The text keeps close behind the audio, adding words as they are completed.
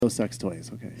sex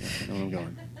toys. Okay, yeah, I know where I'm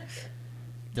going.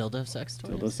 Dildo sex toys?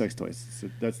 Dildo sex toys. So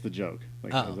that's the joke.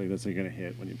 Like, I was like, that's what you're going to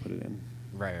hit when you put it in.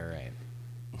 Right.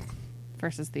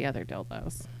 Versus the other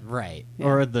dildos. Right. Yeah.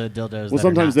 Or the dildos Well, that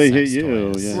sometimes are not they sex hit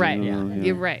you. toys. Yeah, Right. yeah.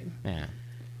 You're right. Yeah.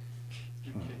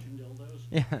 Kitchen dildos?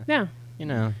 Yeah. Yeah. You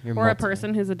know, your Or a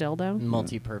person who's a dildo.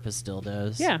 multi-purpose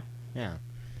dildos. Yeah. Yeah.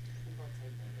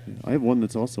 I have one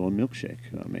that's also a milkshake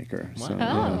maker. So,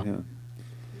 Wow. yeah.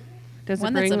 Does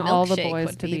One it that's bring a all the milkshake boys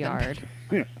would to be the the yard?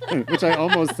 Yeah. Which I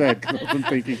almost said 'cause I wasn't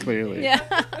thinking clearly. Yeah.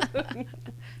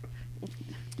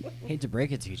 Hate to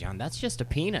break it to you, John. That's just a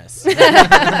penis. Oh,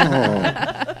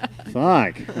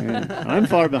 fuck. Man, I'm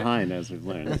far behind, as we've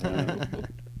learned.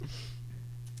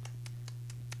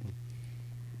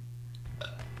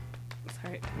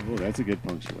 Sorry. Oh, that's a good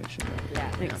punctuation.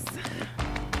 Yeah, thanks.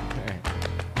 All right.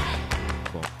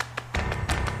 Cool.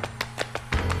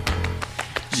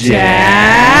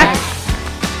 Jack!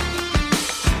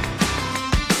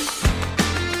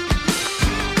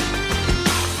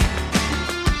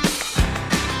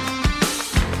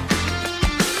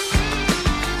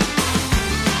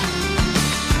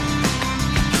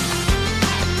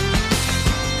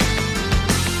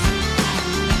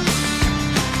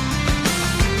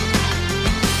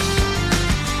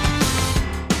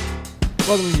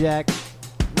 Welcome, Jack.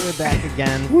 We're back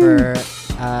again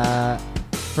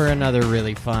for another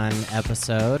really fun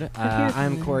episode.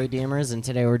 I'm Corey Deemers, and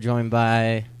today we're joined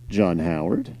by John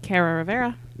Howard. Kara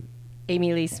Rivera.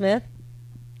 Amy Lee Smith.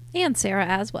 And Sarah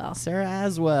Aswell. Sarah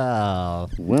Aswell.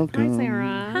 Welcome. Hi,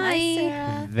 Sarah. Hi,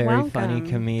 Sarah. Very Welcome. funny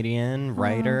comedian,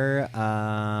 writer.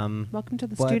 Welcome to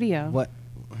the studio.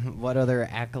 What other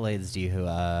accolades do you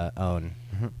own?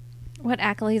 What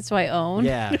accolades do I own?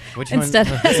 Yeah, which Instead,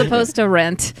 one? as opposed to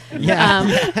rent. Yeah,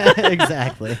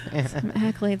 exactly. Some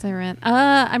accolades I rent.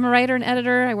 I'm a writer and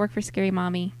editor. I work for Scary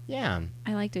Mommy. Yeah,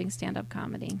 I like doing stand-up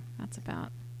comedy. That's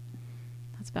about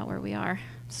where we are.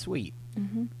 sweet.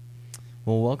 Mm-hmm.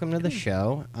 Well, welcome to the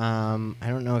show. I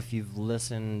don't know if you've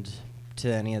listened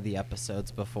to any of the episodes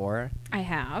before. I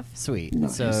have. Sweet.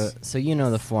 Nice. So you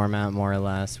know the format more or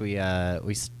less. We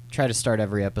try to start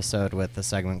every episode with a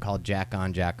segment called Jack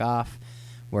On, Jack Off,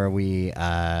 where we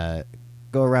go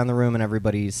around the room and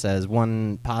everybody says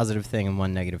one positive thing and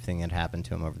one negative thing that happened to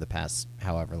them over the past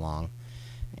however long.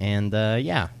 And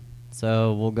yeah,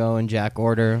 so we'll go in Jack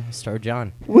order. Start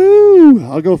John. Woo!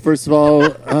 I'll go first of all.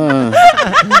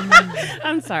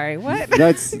 I'm sorry. What?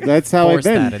 That's how I've Force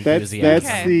been. that That's enthusiasm.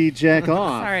 Okay. the jack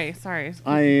off. Sorry.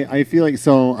 I feel like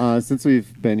since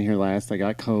we've been here last, I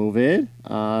got COVID.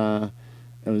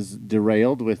 I was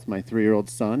derailed with my 3-year-old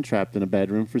son, trapped in a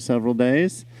bedroom for several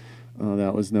days.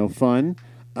 That was no fun.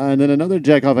 And then another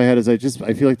jack off I had is I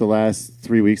feel like the last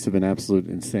 3 weeks have been absolute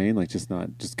insane, like just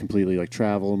completely like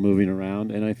travel, moving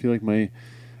around, and I feel like my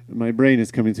brain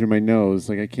is coming through my nose.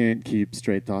 Like I can't keep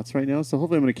straight thoughts right now. So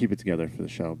hopefully I'm going to keep it together for the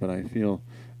show. But I feel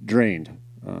drained.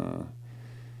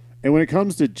 And when it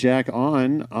comes to Jack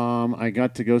On, I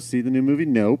got to go see the new movie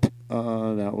Nope.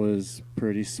 That was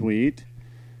pretty sweet.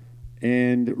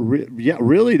 And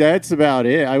really, that's about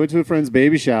it. I went to a friend's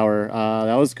baby shower.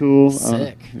 That was cool.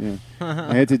 Sick. Yeah.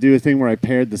 I had to do a thing where I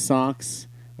paired the socks.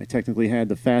 I technically had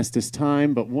the fastest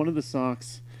time, but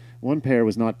one pair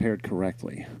was not paired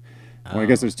correctly. Or I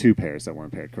guess there's 2 pairs that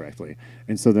weren't paired correctly,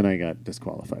 and so then I got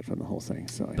disqualified from the whole thing.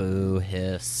 So Boo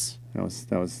hiss.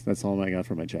 that's all I got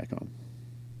for my Jack On.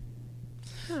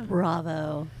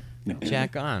 Bravo. No.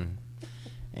 Jack On.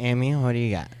 Amy, what do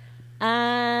you got?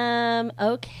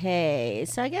 Okay.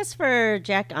 So I guess for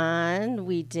Jack On,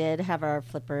 we did have our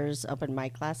Flippers open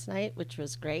mic last night, which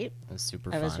was great. It was super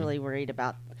I fun. was really worried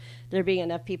about there being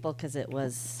enough people because it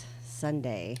was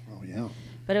Sunday. Oh yeah.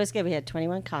 But it was good. We had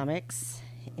 21 comics,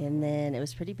 and then it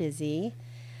was pretty busy.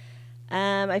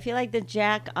 I feel like the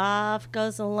jack off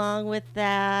goes along with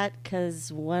that because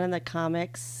one of the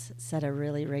comics said a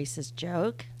really racist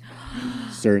joke.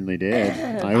 Certainly did.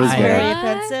 I was Very there.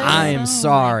 offensive. I am Oh,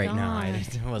 sorry. my No, God.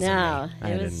 it wasn't No, me. I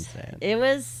it didn't was. say it. It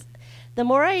was. The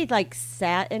more I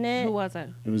sat in it, Who was it?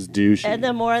 It was douchey. and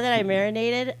the more that I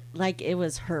marinated, it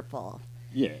was hurtful.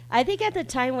 Yeah. I think at the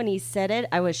time when he said it,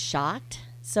 I was shocked.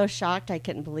 So shocked I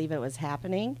couldn't believe it was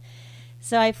happening.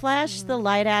 So I flashed the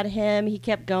light at him. He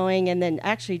kept going, and then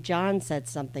actually John said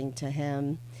something to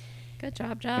him, Good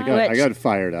job, I John. got Which-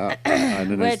 fired up. And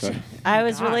then I which started, I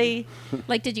was God. really,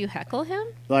 Like, did you heckle him?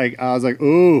 I was like,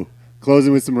 ooh,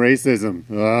 closing with some racism.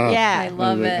 Ugh. yeah. I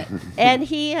love like- it. And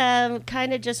he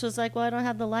kind of just was like, well, I don't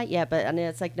have the light yet. But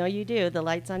it's like, no, you do. The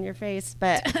light's on your face.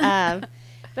 But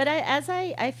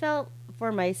I felt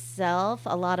for myself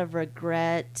a lot of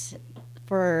regret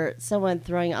for someone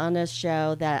throwing on a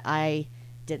show that I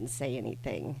didn't say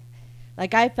anything.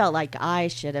 Like, I felt like I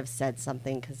should have said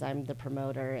something because I'm the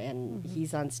promoter and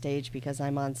he's on stage because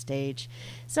I'm on stage.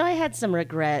 So I had some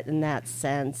regret in that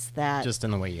sense that. Just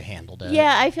in the way you handled it.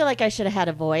 Yeah, I feel like I should have had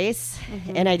a voice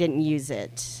and I didn't use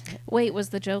it. Wait, was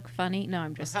the joke funny? No,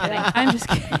 I'm just kidding. I'm just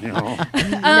kidding. No.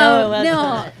 No, it was no.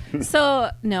 not.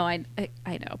 So no, I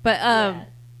know, but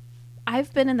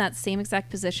I've been in that same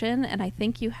exact position, and I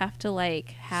think you have to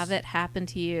like have it happen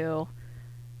to you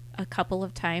a couple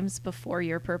of times before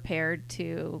you're prepared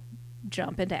to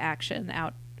jump into action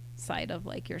outside of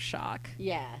like your shock.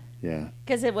 Yeah. Yeah.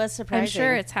 Because it was surprising. I'm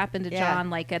sure it's happened to Yeah. John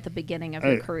like at the beginning of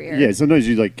your career. Yeah, sometimes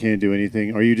you like can't do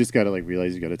anything, or you just gotta like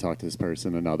realize you gotta talk to this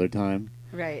person another time.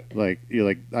 Right. Like you're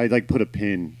like I like put a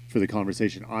pin for the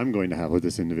conversation I'm going to have with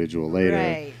this individual later.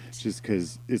 Right. Just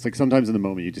because it's like sometimes in the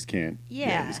moment you just can't.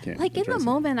 Yeah. You just can't. Like in the address it.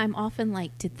 moment, I'm often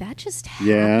like, did that just happen?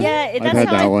 Yeah. Yeah, I've that's had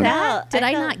how that I one. felt. Did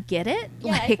I felt- not get it?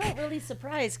 Yeah, I Like, felt really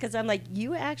surprised because I'm like,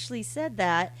 you actually said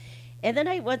that. And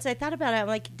then once I thought about it, I'm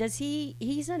like,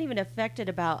 he's not even affected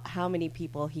about how many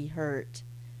people he hurt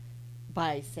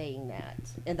by saying that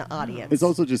in the audience. It's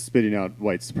also just spitting out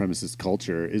white supremacist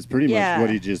culture is pretty Yeah. much what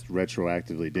he just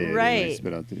retroactively did. Right.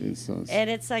 Spit out so And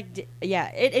it's like,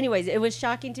 anyways, it was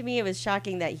shocking to me. It was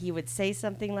shocking that he would say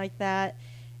something like that.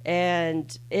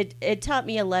 And it taught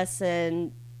me a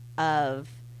lesson of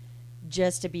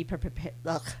just to be prepared.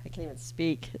 Ugh, I can't even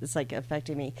speak. It's like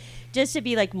affecting me. Just to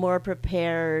be like more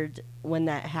prepared when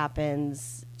that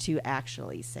happens to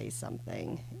actually say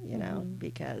something, you know,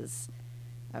 because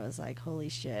I was like, holy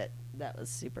shit, that was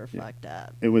super fucked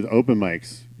up. And with open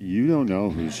mics, you don't know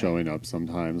who's showing up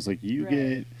sometimes. Like you Right.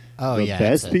 get Oh, the yeah,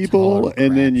 best it's a people, total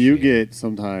and then you crapshoot. get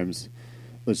sometimes,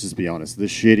 let's just be honest, the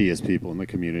shittiest people in the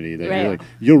community that Right. you're like,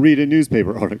 you'll read a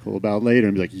newspaper article about later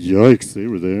and be like, yikes, they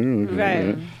were there. Okay.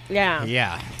 Right. Yeah.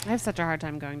 Yeah. I have such a hard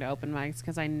time going to open mics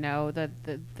because I know that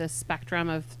the spectrum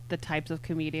of the types of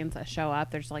comedians that show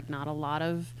up, there's like not a lot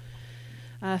of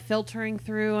filtering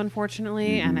through,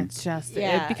 unfortunately, and it's just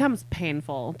Yeah. it becomes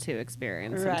painful to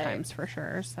experience Right. sometimes for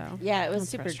sure. So Yeah, it was That's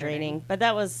super frustrating. draining. But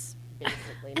that was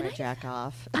basically my jack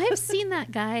off. I've seen that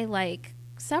guy like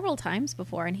several times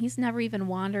before, and he's never even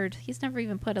wandered. He's never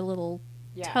even put a little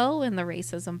toe in the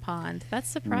racism pond. That's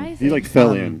surprising. He like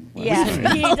fell in. last Yeah,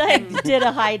 night. he like did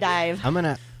a high dive. I'm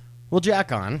gonna. Well,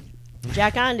 Jack on.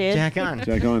 Jack on, dude. Jack on.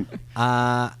 Jack on.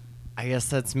 I guess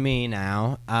that's me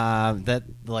now. That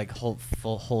like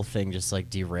whole thing just like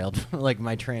derailed like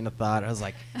my train of thought. I was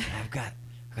like, I've got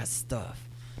stuff.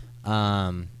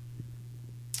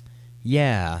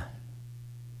 Yeah.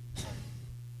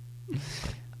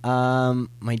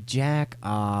 My jack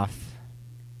off.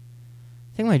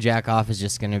 I think my jack off is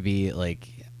just gonna be like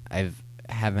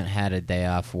haven't had a day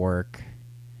off work.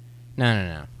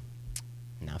 No,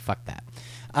 fuck that.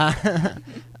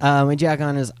 My jack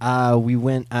on is we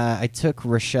went. I took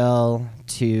Rochelle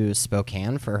to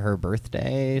Spokane for her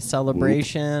birthday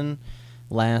celebration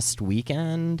last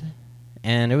weekend,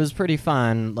 and it was pretty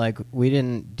fun. Like we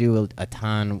didn't do a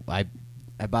ton. I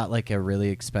bought like a really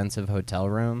expensive hotel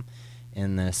room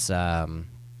in this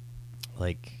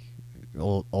like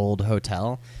old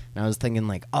hotel, and I was thinking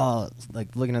like, oh,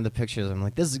 like looking at the pictures, I'm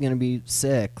like, this is gonna be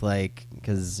sick, like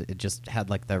because it just had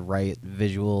like the right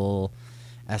visual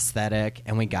aesthetic.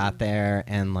 And we got there,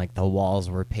 and like the walls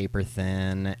were paper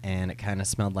thin, and it kind of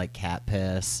smelled like cat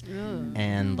piss,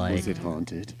 and like Was it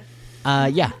haunted?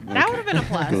 yeah, that would have been a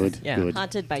plus. Good. Yeah. Good.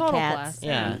 Haunted by Total cats. plus.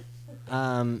 yeah.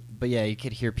 But yeah, you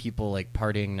could hear people like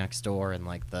partying next door, and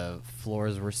like the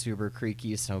floors were super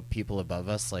creaky. So people above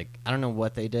us, like I don't know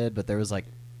what they did, but there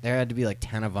had to be like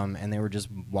 10 of them, and they were just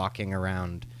walking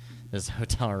around this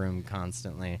hotel room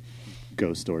constantly.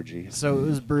 Ghost orgy. So it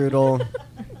was brutal.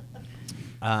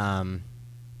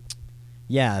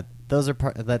 Yeah, those are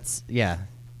that's yeah.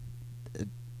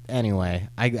 Anyway,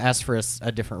 I asked for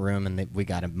a different room, and we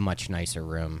got a much nicer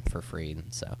room for free,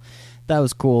 so that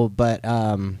was cool. But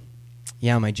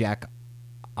yeah, my jack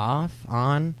off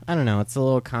on, I don't know, it's a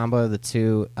little combo of the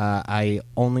two. I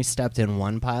only stepped in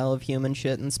one pile of human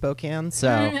shit in Spokane,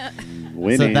 so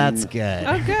Winning. that's good.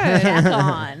 Oh, good. Jack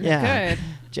on. Yeah, Good.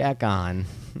 jack on.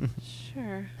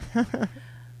 Sure.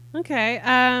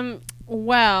 Okay.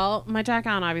 Well, my jack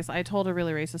on, obviously, I told a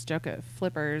really racist joke at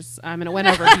Flippers, and it went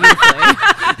over beautifully.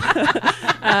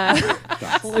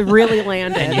 It really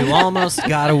landed. And you almost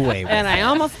got away with And it. I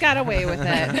almost got away with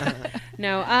it.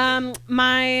 No,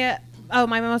 my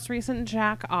most recent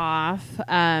jack off.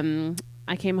 I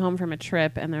came home from a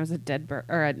trip, and there was a dead bird,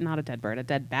 or not a dead bird, a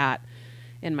dead bat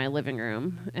in my living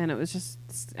room, and I was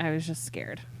just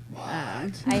scared.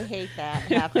 I hate that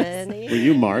happening. Were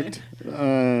you marked?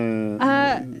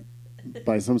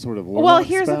 by some sort of warlock Well,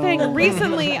 here's the spell? thing.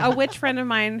 Recently, a witch friend of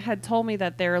mine had told me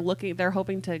that they're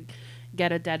hoping to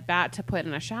get a dead bat to put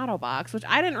in a shadow box, which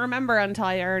I didn't remember until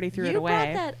I already threw it You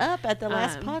away. brought that up at the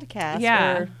last podcast.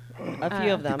 yeah. Or a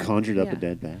few of You them. conjured up Yeah. a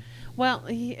dead bat. Well,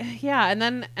 yeah, and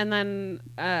then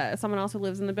someone else who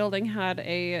lives in the building had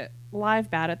a live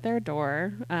bat at their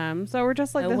door. So we're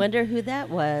just like I wonder who that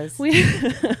was.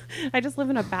 I just live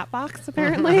in a bat box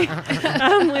apparently,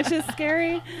 which is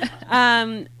scary.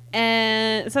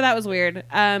 And so that was weird.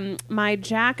 My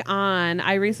Jack on,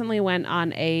 I recently went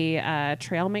on a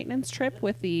trail maintenance trip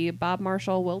with the Bob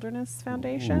Marshall Wilderness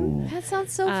Foundation. That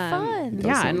sounds so fun. Does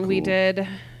Yeah, sound and we cool. did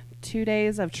 2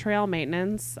 days of trail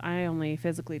maintenance. I only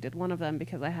physically did one of them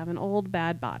because I have an old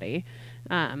bad body.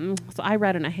 So I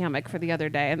read in a hammock for the other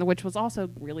day, and which was also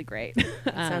really great.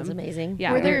 Sounds amazing.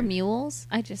 Yeah, Were there mules?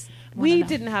 I just wanna we know.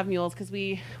 didn't have mules because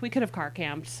we could have car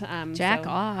camped. Jack so-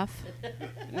 off.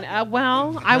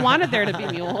 Well, I wanted there to be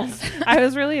mules. I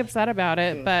was really upset about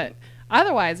it, but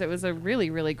otherwise, it was a really,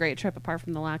 really great trip. Apart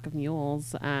from the lack of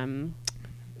mules,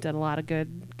 did a lot of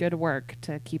good work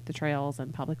to keep the trails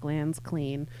and public lands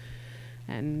clean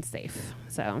and safe.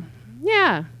 So,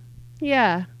 yeah,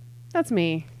 that's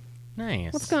me.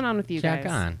 Nice. What's going on with you Jack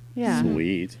guys? on. Yeah,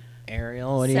 Sweet.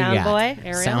 Ariel, what do you Sound got? boy?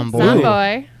 Ariel, Sound boy. Sound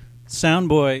boy.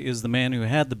 Soundboy is the man who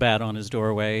had the bat on his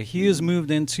doorway. He has moved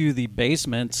into the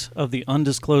basement of the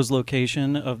undisclosed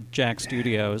location of Jack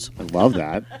Studios, I love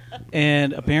that.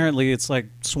 and apparently it's like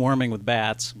swarming with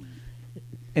bats.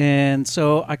 And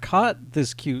so I caught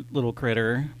this cute little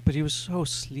critter, but he was so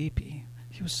sleepy.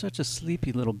 He was such a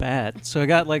sleepy little bat. So I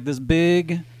got like this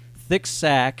big, thick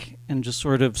sack and just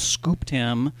sort of scooped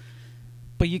him.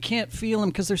 But you can't feel them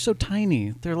because they're so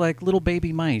tiny. They're like little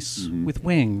baby mice with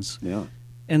wings. Yeah.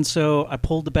 And so I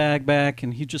pulled the bag back,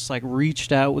 and he just like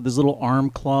reached out with his little arm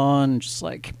claw and just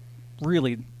like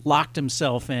really locked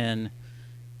himself in.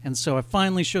 And so I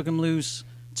finally shook him loose,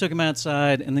 took him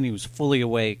outside, and then he was fully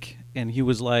awake. And he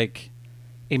was like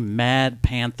a mad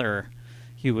panther.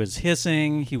 He was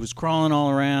hissing, he was crawling all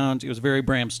around. He was very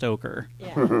Bram Stoker.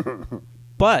 Yeah.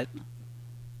 But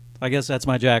I guess that's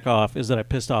my jack off, is that I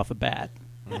pissed off a bat.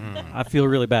 I feel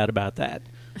really bad about that.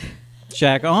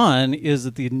 Jack on is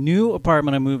that the new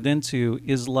apartment I moved into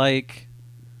is like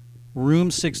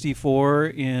room 64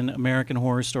 in American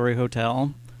Horror Story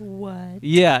Hotel. What?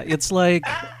 Yeah, it's like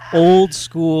old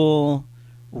school,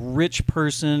 rich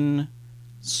person,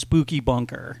 spooky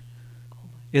bunker.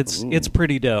 It's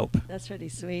pretty dope. That's pretty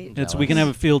sweet. We can have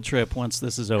a field trip once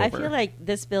this is over. I feel like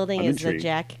this building I'm is the intrigued.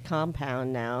 Jack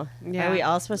compound now. Yeah. Are we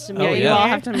all supposed to move Oh, Yeah, in you yeah. all there?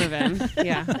 have to move in.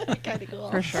 Yeah, Kind of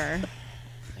cool. for sure.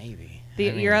 Maybe.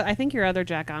 I think your other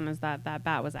Jack on is that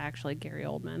bat was actually Gary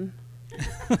Oldman.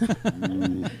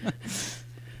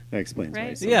 That explains why Right?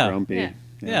 he's so Yeah. grumpy. Yeah.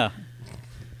 yeah.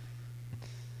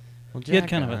 Well, He had Jack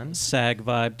kind of on. a sag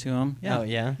vibe to him. Yeah. Oh,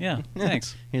 yeah? Yeah,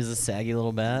 thanks. Here's a saggy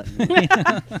little bat.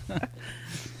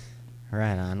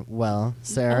 Right on. Well,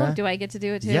 Sarah. Oh, do I get to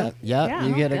do it too? Yep. Yeah.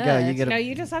 You get to go. You Good. get No, to.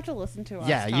 you just have to listen to us.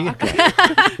 Yeah,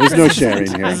 talk. There's no sharing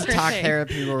This here. is talk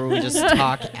therapy where we just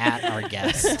talk at our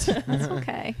guest. That's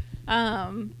okay.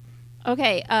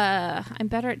 Okay. I'm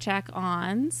better at Jack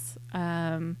ons.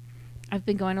 I've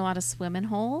been going to a lot of swimming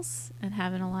holes and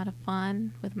having a lot of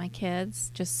fun with my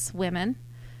kids, just swimming.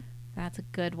 That's a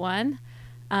good one.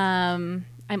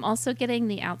 I'm also getting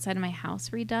the outside of my house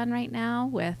redone right now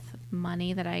with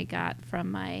money that I got from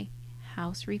my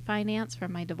house refinance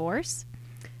from my divorce.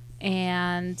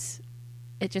 And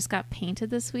it just got painted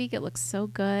this week. It looks so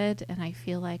good. And I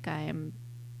feel like I'm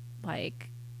like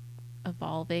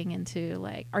evolving into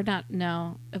like, or not,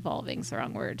 no, evolving's the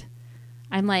wrong word.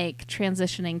 I'm like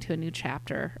transitioning to a new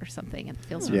chapter or something. And it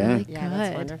feels Yeah. really Yeah, that's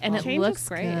good. wonderful. And it Change is looks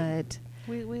great. good.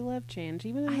 We love change,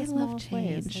 even in I the love smallest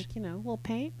ways. change. Like, a little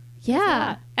paint. Yeah.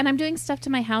 lot. And I'm doing stuff to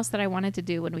my house that I wanted to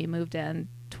do when we moved in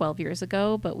 12 years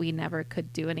ago, but we never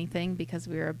could do anything because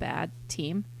we were a bad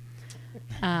team.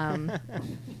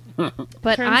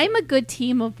 But I'm a good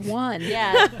team of one.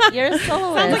 Yeah, you're a Sounds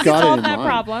soloist. like you got it solved in that mind.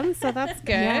 problem, so that's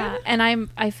good. Yeah, and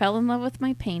I fell in love with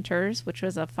my painters, which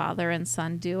was a father and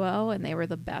son duo, and they were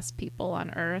the best people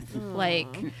on earth.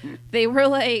 Like, they were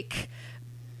like,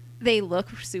 they look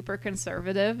super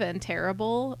conservative and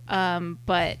terrible,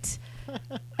 but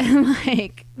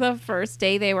like the first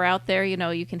day they were out there,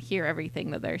 you can hear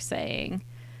everything that they're saying, and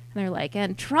they're like,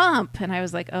 and Trump, and I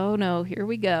was like, oh no, here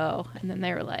we go, and then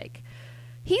they were like,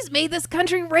 he's made this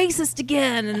country racist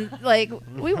again, and like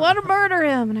we want to murder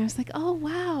him. And I was like, oh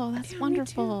wow, that's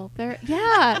wonderful.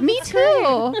 Me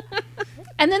too.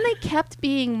 And then they kept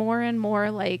being more and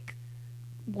more like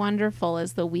wonderful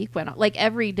as the week went on. Like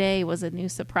every day was a new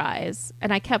surprise,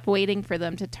 and I kept waiting for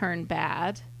them to turn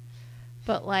bad.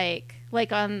 But like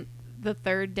on the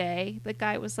third day, the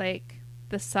guy was like,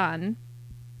 the son,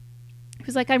 he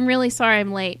was like, I'm really sorry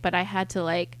I'm late, but I had to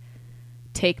like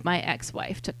take my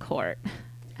ex-wife to court.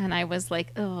 And I was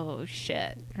like, oh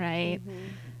shit, right?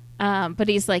 But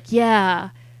he's like, yeah,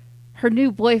 her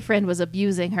new boyfriend was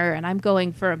abusing her, and I'm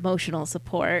going for emotional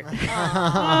support.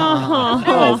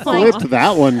 Oh, flipped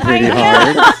that one pretty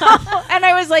hard. And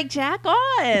I was like, Jack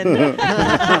on.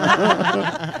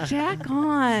 Jack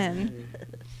on.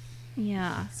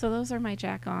 Yeah, so those are my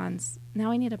Jack-ons.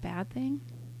 Now I need a bad thing?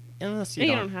 Unless You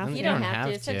don't have to. You don't have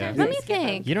to. Sometimes Let me skip 'em.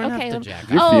 think. You don't okay, have to jack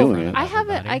You're off. feeling in it. front I of have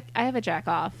everybody. I have a jack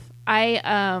off.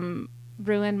 I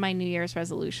ruined my New Year's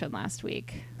resolution last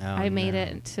week. Oh, I made no.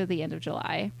 it to the end of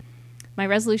July. My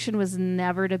resolution was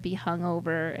never to be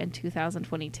hungover in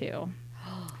 2022.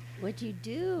 What'd you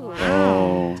do?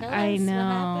 Oh. Tell I us what know.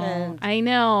 happened. I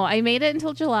know. I made it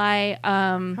until July.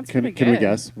 That's Can pretty we good.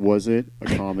 guess? Was it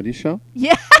a comedy show?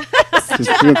 Yeah.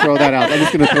 Just gonna throw that out. I'm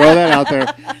just gonna throw that out there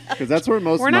because that's where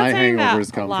most We're of not my saying that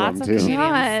hangovers come lots from of too.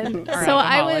 comedians God. are So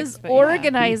I alcoholics, was but yeah.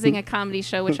 organizing a comedy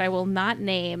show, which I will not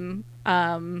name.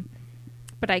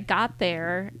 But I got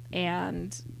there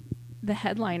and the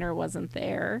headliner wasn't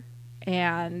there,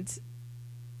 and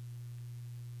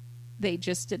they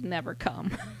just did never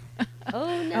come.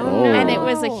 Oh no! Oh. And it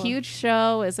was a huge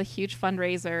show, it was a huge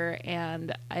fundraiser,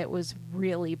 and it was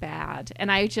really bad.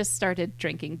 And I just started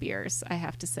drinking beers, I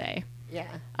have to say. Yeah.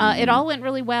 It all went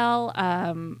really well.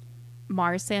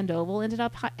 Mars Sandoval ended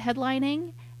up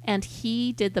headlining, and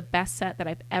he did the best set that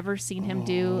I've ever seen him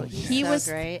do. He so was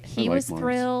great. He I like was Mars.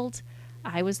 thrilled.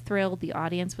 I was thrilled. The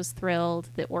audience was thrilled.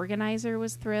 The organizer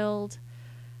was thrilled.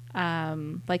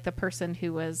 Like the person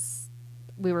who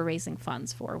we were raising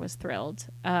funds for was thrilled.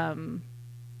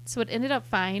 So it ended up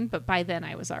fine, but by then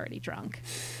I was already drunk.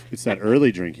 It's that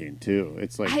early drinking too.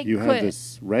 It's like I you have quit.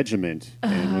 this regiment,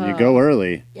 and when you go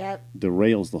early, Yep.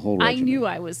 derails the whole I regiment. knew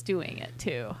I was doing it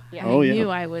too. Yeah. I Oh, yeah. knew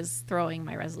I was throwing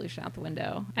my resolution out the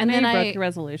window. And then then you broke your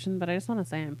resolution, but I just want to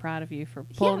say I'm proud of you for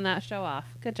pulling that show off.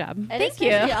 Good job. And Thank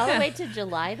especially you. all the way to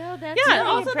July though. That's Yeah, really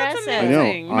also that's impressive. I know.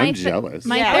 amazing. I'm My th- jealous.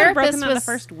 my Yeah. I would have broken therapist that was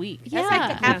the first week. That's like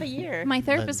Yeah. half a year. My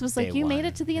therapist was like, Day "You made one.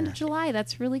 it to the end of Yeah. July.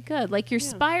 That's really good. Like your Yeah.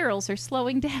 spirals are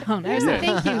slowing down." I was Yeah. like,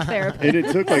 "Thank you, therapist." and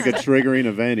it took like a triggering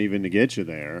event even to get you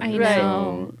there. I Right.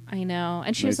 know, I know.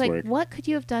 And she was Nice like, work. "What could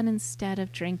you have done instead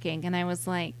of drinking?" And I was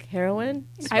like, Heroin.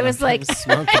 I was like,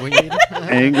 smoke weed.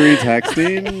 Angry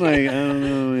texting, like I don't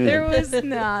know. Yeah. there was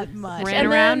not much. Ran And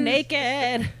around then-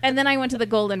 naked. And then I went to the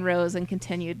Golden Rose and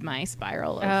continued my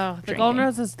spiral of Oh, the drinking. Golden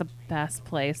Rose is the best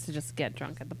place to just get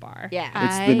drunk at the bar. Yeah.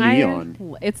 It's the I-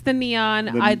 neon. It's the neon.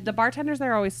 The- The bartenders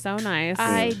there are always so nice.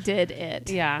 I did it.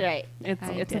 yeah. Right. It's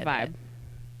I it's a did vibe. it.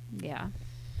 Yeah.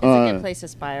 It's a Uh, good place to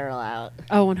spiral out.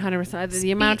 Oh, 100%.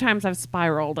 The amount of times I've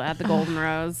spiraled at the Golden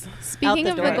Rose. Speaking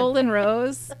the of the door. Golden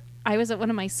Rose, I was at one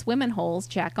of my swimming holes,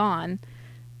 Jack on,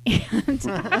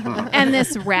 and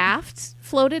this raft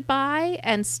floated by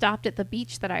and stopped at the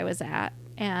beach that I was at.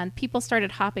 And people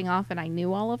started hopping off, and I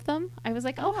knew all of them. I was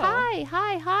like, "Oh, hi,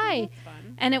 hi, hi!"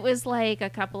 And it was like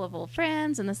a couple of old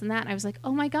friends and this and that. And I was like,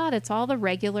 "Oh my god, it's all the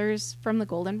regulars from the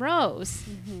Golden Rose."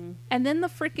 And then the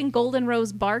freaking Golden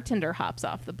Rose bartender hops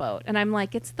off the boat, and I'm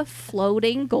like, "It's the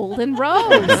floating Golden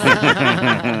Rose."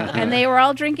 And they were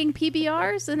all drinking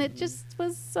PBRs, and it just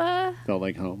was Felt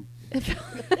like home.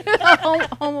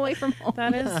 home away from home.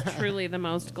 That is truly the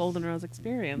most Golden Rose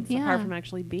experience, Yeah. apart from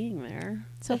actually being there.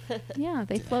 So yeah,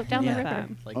 they float down Yeah. the river.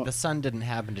 Like the sun didn't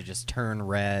happen to just turn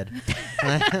red,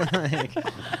 like,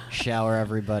 shower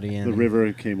everybody in. The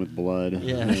river came with blood.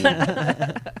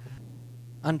 Yeah.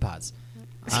 Unpause.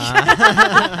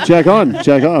 Jack on,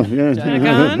 Jack off. Yeah. Jack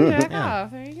on, jack Yeah.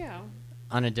 off. There you go.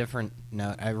 On a different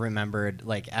note, I remembered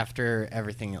like after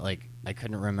everything, like I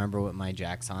couldn't remember what my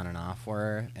jacks on and off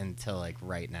were until like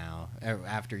right now.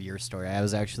 After your story, I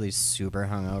was actually super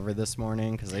hungover this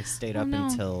morning because I stayed up no.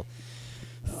 until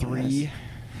 3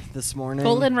 this morning.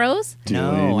 Golden Rose?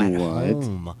 No, Doing at what?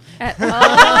 home. Oh,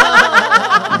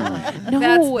 No,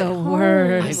 that's at the home.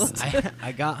 worst.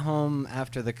 I got home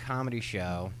after the comedy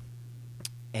show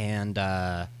and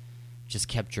just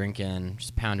kept drinking,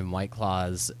 just pounding White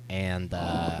Claws, and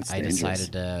that's I dangerous.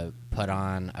 decided to put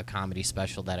on a comedy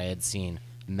special that I had seen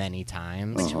many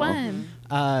times. Which one?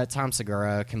 Tom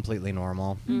Segura, Completely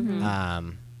Normal.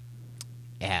 Mm-hmm.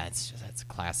 Yeah, it's a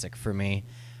classic for me.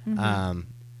 Mm-hmm.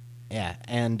 Yeah,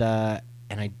 and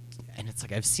it's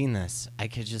like I've seen this. I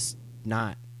could just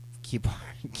not keep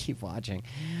watching.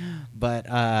 But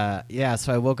yeah,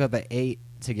 so I woke up at 8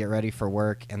 to get ready for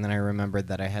work, and then I remembered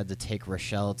that I had to take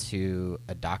Rochelle to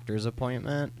a doctor's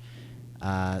appointment.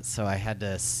 So I had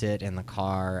to sit in the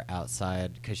car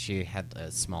outside because she had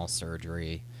a small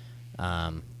surgery.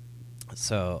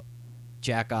 So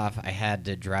jack off, I had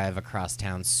to drive across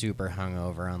town super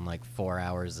hungover on like 4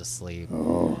 hours of sleep.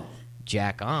 Oh.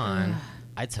 Jack on,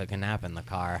 I took a nap in the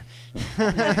car.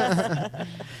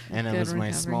 And it Good was my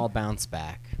recovery. small bounce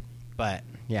back. But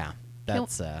yeah, that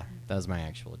was my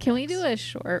actual Can we jokes. do a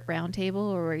short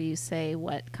roundtable where you say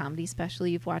what comedy special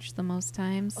you've watched the most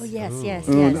times? Oh yes, Ooh. yes,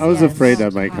 Oh, yes. I was yes. afraid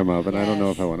that might come up, and I don't know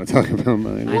Yes. if I want to talk about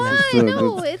mine. Why? It's just,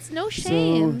 No, it's- it's no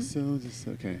shame.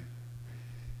 Okay.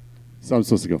 So I'm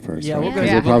supposed to go first. Yeah, right? we'll go- We'll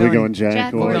yeah, probably we'll go go in Jack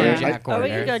Jack order. order. Jack Oh, we order.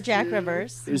 can go Jack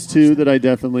reverse. There's two that I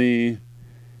definitely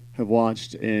have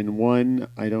watched, and one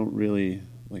I don't really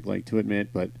like to admit,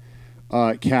 but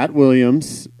Cat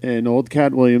Williams, an old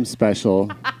Cat Williams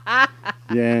special.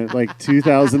 Yeah, like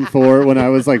 2004 when I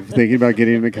was like thinking about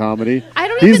getting into comedy. I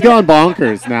don't He's even- gone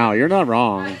bonkers now. You're not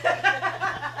wrong.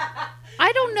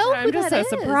 I don't know who I'm just so that is.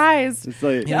 surprised. It's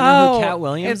like You know who Oh, Cat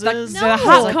Williams it's is? the No.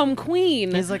 hot comb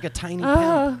queen. He's like a tiny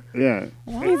Oh, pimp.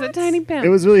 yeah. he's a tiny pimp. It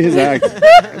was really his act.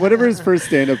 Whatever his first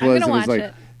stand-up I'm was, gonna it was watch like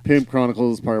it. Pimp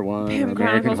Chronicles Part 1, Pimp American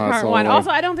Chronicles Part Hustle. 1. Also,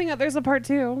 I don't think that there's a Part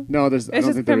 2. No, I It's don't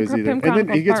just think there Pimp- is either. Pimp And then he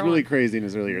Chronicles gets Part really 1. crazy in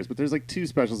his early years. But there's like two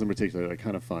specials in particular that are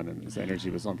kind of fun, and his energy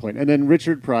was on point. And then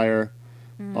Richard Pryor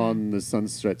on the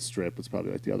Sunset Strip was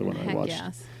probably like the other one I Heck watched.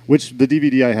 yes. Which the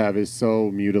DVD I have is so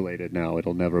mutilated now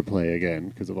it'll never play again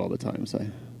because of all the times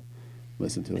I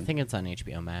listen to I it. think it's on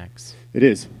HBO Max. It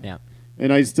is. Yeah.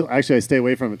 And I stay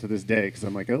away from it to this day because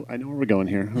I'm like, oh, I know where we're going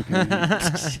here. Okay.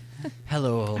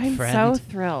 Hello, old I'm friend. so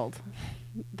thrilled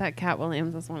that Cat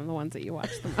Williams is one of the ones that you watch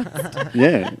the most.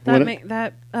 Yeah.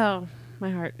 Oh,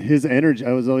 my heart. His energy,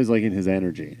 I was always liking his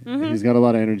energy. He's got a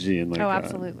lot of energy and like Oh,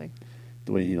 absolutely.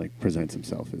 the way he like presents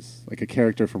himself is like a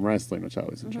character from wrestling, which I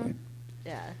always enjoy.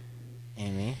 Yeah.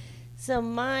 Amy. So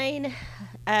mine,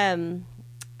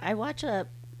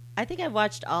 I think I've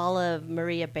watched all of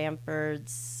Maria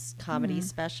Bamford's comedy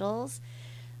specials,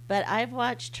 but I've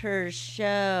watched her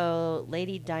show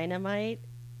Lady Dynamite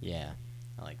Yeah,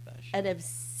 I like that show. an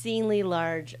obscenely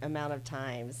large amount of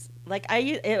times.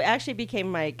 It actually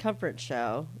became my comfort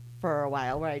show for a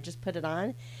while, where I just put it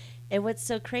on. And what's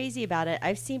so crazy about it,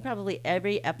 I've seen probably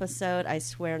every episode, I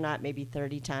swear not, maybe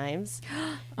 30 times.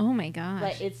 Oh my gosh.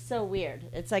 But it's so weird.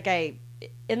 It's like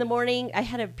in the morning, I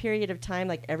had a period of time,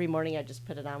 like every morning I just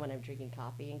put it on when I'm drinking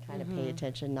coffee and kind of pay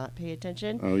attention, not pay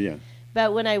attention. Oh yeah.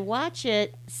 But when I watch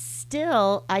it,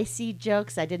 still I see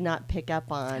jokes I did not pick up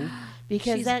on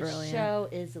because She's that brilliant. show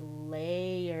is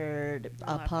layered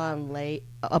upon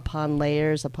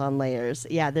layers upon layers.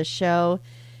 Yeah, the show,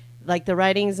 like the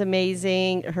writing's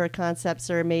amazing, her concepts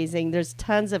are amazing. There's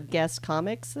tons of guest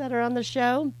comics that are on the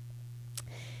show.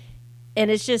 And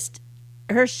it's just,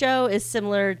 her show is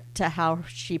similar to how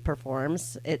she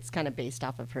performs. It's kind of based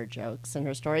off of her jokes and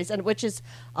her stories, and which is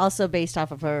also based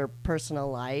off of her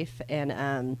personal life.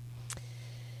 And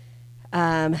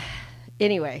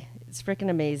anyway, it's freaking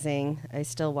amazing. I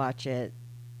still watch it,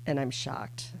 and I'm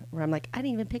shocked. Where I'm like, I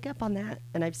didn't even pick up on that,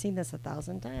 and I've seen this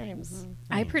 1,000 times.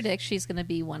 I predict she's going to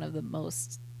be one of the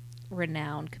most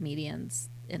renowned comedians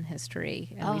in history,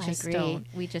 and Oh, we I just agree. don't.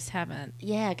 We just haven't.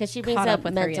 Yeah, because she brings Caught up up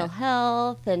with her mental yet.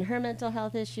 health and her mental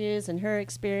health issues and her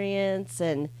experience,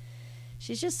 and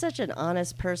she's just such an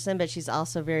honest person, but she's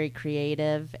also very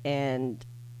creative, and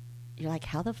you're like,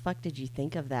 how the fuck did you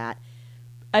think of that?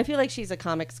 I feel like she's a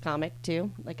comics comic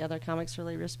too. Like other comics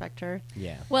really respect her.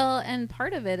 Yeah. Well, and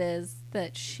part of it is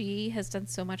that she has done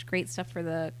so much great stuff for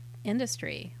the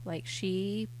industry. Like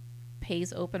she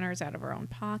pays openers out of her own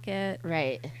pocket.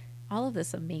 Right. All of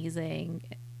this amazing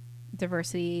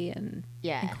diversity and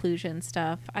Yeah. inclusion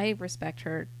stuff. I respect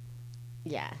her,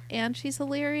 Yeah. and she's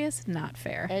hilarious. Not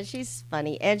fair. And she's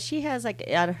funny. And she has, like,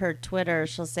 on her Twitter,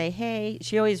 she'll say, hey,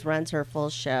 she always runs her full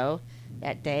show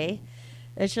that day.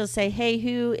 And she'll say, hey,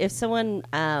 if someone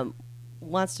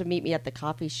wants to meet me at the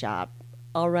coffee shop,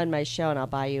 I'll run my show and I'll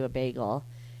buy you a bagel.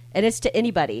 And it's to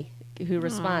anybody who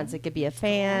responds. It could be a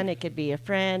fan, it could be a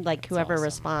friend, like whoever awesome.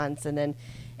 responds. And then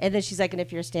she's like, and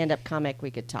if you're a stand-up comic,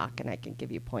 we could talk and I can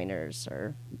give you pointers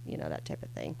or, that type of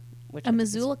thing. Which A I think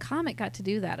is- Missoula comic got to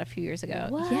do that a few years ago.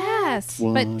 What? Yes,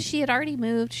 What? but she had already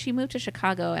moved. She moved to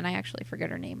Chicago, and I actually forget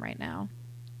her name right now.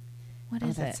 What Oh,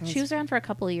 is that it? sounds- She was around for a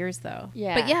couple of years, though.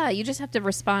 Yeah. But yeah, you just have to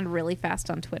respond really fast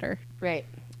on Twitter. Right.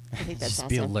 I think that's Just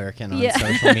awesome. be lurking on Yeah.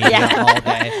 social media Yeah. all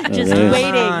day. Just Come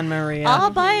waiting. on, Maria. I'll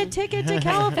buy a ticket to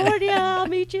California. I'll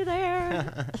meet you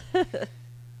there.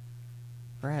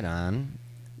 Right on.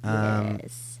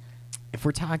 Yes. If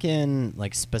we're talking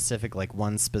like specific, like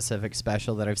one specific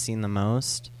special that I've seen the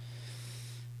most,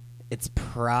 it's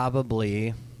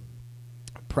probably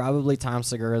probably Tom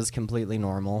Segura's Completely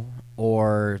Normal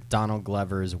or Donald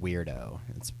Glover's Weirdo.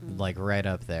 It's like right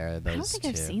up there. Those I don't think two.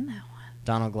 I've seen that one.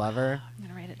 Donald Glover. I'm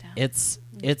gonna write it down.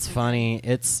 It's funny.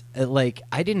 It's like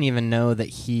I didn't even know that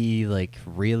he like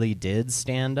really did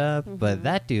stand up, but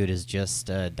that dude is just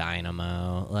a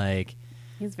dynamo. Like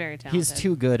He's very talented. he's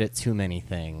too good at too many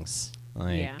things.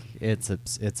 Like Yeah. it's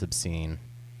obscene.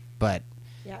 But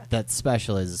Yeah. that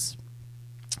special is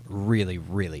really,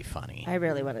 really funny. I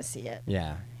really want to see it.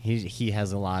 Yeah, he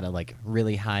has a lot of like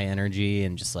really high energy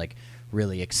and just like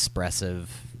really expressive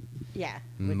Yeah.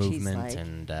 Which movement he's like.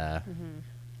 and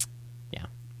yeah,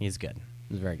 he's good.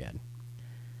 He's very good.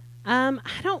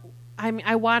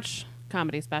 I watch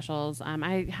comedy specials.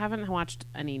 I haven't watched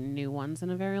any new ones in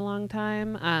a very long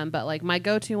time. But like my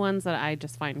go-to ones that I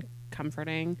just find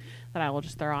comforting that I will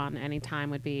just throw on any time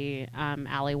would be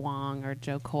Ali Wong or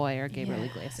Joe Coy or Gabriel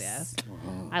Yes. Iglesias.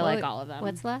 I like all of them.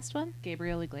 What's the last one?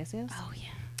 Gabriel Iglesias? Oh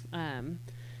yeah.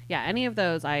 Yeah, any of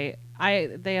those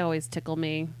they always tickle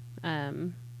me,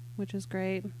 which is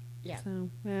great. Yeah. So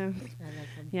yeah. I like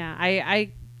him. Yeah,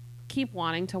 I keep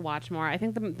wanting to watch more. I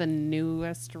think the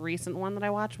newest recent one that I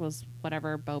watched was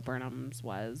whatever Bo Burnham's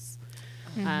was,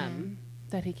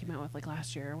 that he came out with like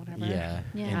last year or whatever. Yeah,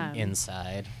 Yeah.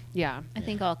 Inside. Yeah. I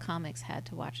think all comics had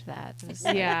to watch that. It was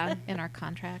Yeah. in our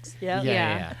contracts. Yep.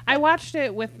 Yeah. I watched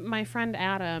it with my friend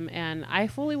Adam, and I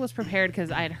fully was prepared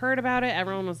because I had heard about it.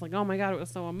 Everyone was like, "Oh my god, it was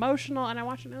so emotional," and I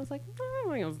watched it and I was like,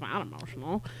 "It was not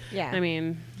emotional." Yeah. I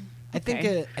mean, I think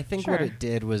okay. I think Sure. what it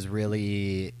did was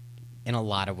really, in a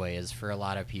lot of ways, for a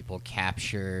lot of people,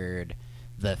 captured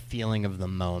the feeling of the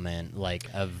moment, like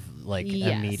of like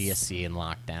Yes. immediacy and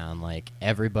lockdown. Like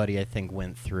everybody, I think,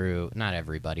 went through. Not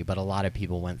everybody, but a lot of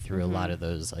people went through a lot of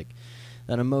those, like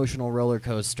that emotional roller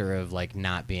coaster of like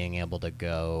not being able to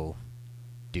go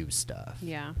do stuff.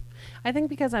 yeah. I think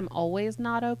because I'm always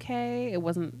not okay, it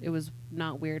was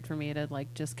not weird for me to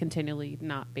like just continually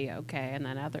not be okay, and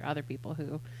then other people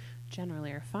who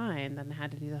generally are fine then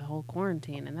had to do the whole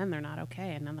quarantine, and then they're not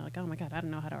okay, and then they're like, "Oh my god, I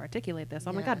don't know how to articulate this.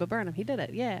 Oh my Yeah. god, but Burnham, he did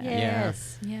it. Yeah."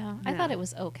 Yes. Yeah. I Yeah. thought it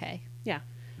was okay. Yeah.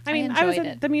 I I mean, I was enjoyed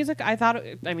in it. the music. I thought,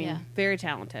 Yeah. very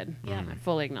talented. Yeah. I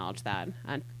fully acknowledge that.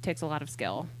 It takes a lot of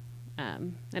skill,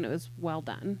 and it was well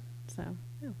done. So,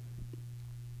 yeah.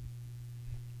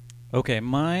 Okay,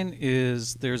 mine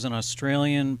is there's an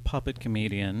Australian puppet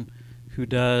comedian who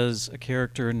does a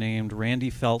character named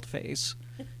Randy Feltface,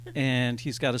 and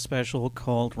he's got a special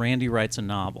called Randy Writes a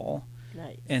Novel.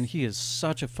 Nice. And he is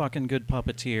such a fucking good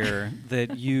puppeteer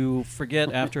that you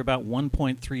forget after about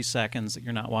 1.3 seconds that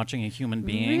you're not watching a human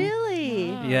being. Really?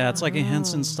 Yeah, it's like a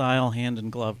Henson-style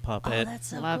hand-and-glove Oh, puppet. that's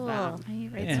so Love cool. that. I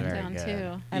write Yeah. that Very down good.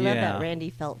 too. I love Yeah. that Randy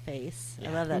Felt face. I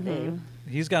love that name.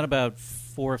 He's got about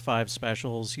 4 or 5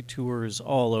 specials. He tours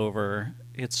all over.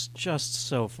 It's just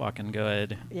so fucking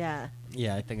good. Yeah.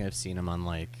 Yeah, I think I've seen him on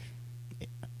like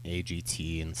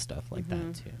AGT and stuff like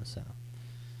that too. So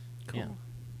Cool.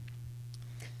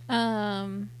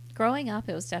 Growing up,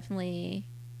 it was definitely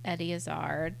Eddie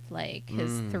Izzard, like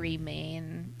his her three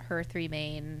main,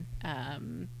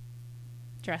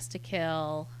 Dress to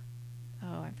Kill.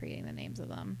 Oh, I'm forgetting the names of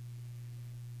them.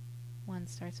 One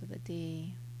starts with a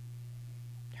D.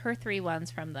 Her three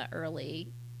ones from the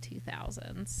early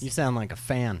 2000s. you sound like a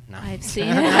fan. No. I've seen,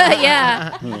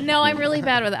 yeah. No, I'm really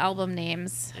bad with album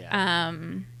names. Yeah.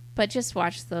 But just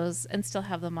watch those and still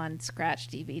have them on scratch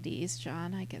DVDs,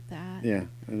 John. I get that. Yeah,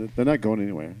 and they're not going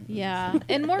anywhere. Yeah.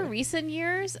 In more recent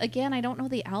years, again, I don't know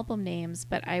the album names,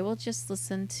 but I will just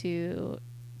listen to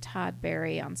Todd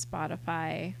Berry on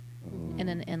Spotify in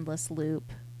an endless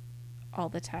loop all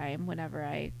the time whenever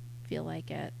I feel like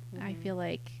it. I feel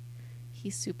like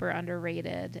he's super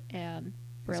underrated and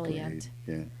It's brilliant.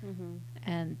 great. Yeah.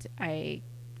 And I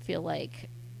feel like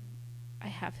I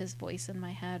have his voice in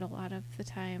my head a lot of the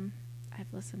time.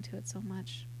 I've listened to it so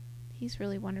much. He's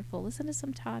really wonderful. Listen to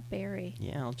some Todd Berry.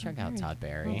 Yeah, I'll check out Berry. Todd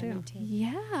Berry. Will do.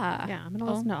 Yeah. Yeah, I'm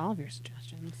gonna listen to all of your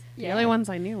suggestions. The Yeah. only ones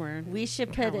I knew were We should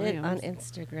put Carl it on Williams.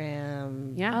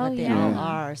 Instagram. Yeah. What Oh, they yeah. all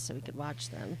are, so we could watch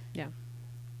them. Yeah.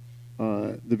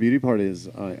 The beauty part is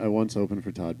I once opened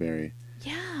for Todd Berry,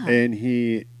 Yeah. and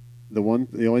the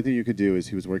only thing you could do is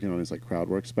he was working on his like crowd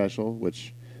work special,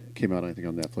 which came out I think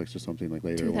on Netflix or something like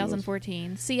later. one of those.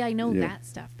 2014. See, I know Yeah. that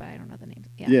stuff, but I don't know the names.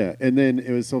 Yeah. Yeah, and then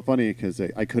it was so funny because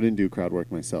I couldn't do crowd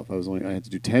work myself. I had to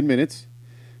do 10 minutes.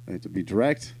 I had to be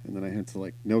direct, and then I had to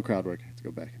like no crowd work. I had to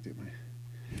go back and do my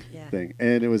Yeah. thing.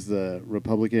 And it was the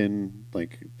Republican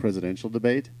like presidential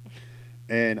debate,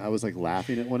 and I was like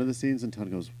laughing at one of the scenes, and Todd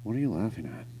goes, "What are you laughing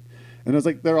at?" And I was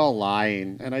like, "They're all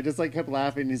lying," and I just like kept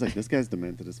laughing. And he's like, "This guy's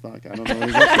demented as fuck. I don't know what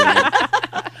he's up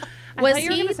to." I Was thought you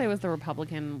were he gonna say it was the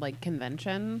Republican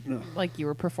convention. Like you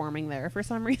were performing there for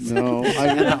some reason. No, The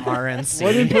RNC.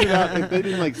 Why didn't put it out? They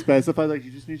didn't specify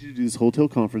you just need you to do this whole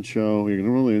teleconference show. You're gonna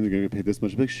roll in. You're gonna get paid this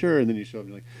much. Like sure, and then you show up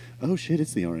and you're like, oh shit,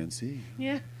 it's the RNC.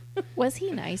 Yeah. Was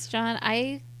he nice, John?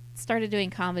 I started doing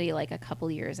comedy a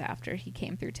couple years after he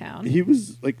came through town. He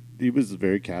was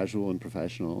very casual and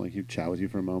professional. He'd chat with you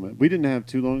for a moment. We didn't have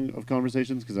too long of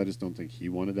conversations because I just don't think he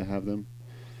wanted to have them.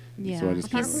 Yeah, So I just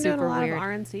He's kinda- doing super a lot weird. of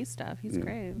RNC stuff. He's Yeah.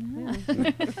 great.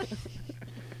 Yeah.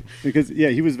 Because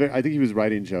he was I think he was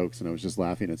writing jokes and I was just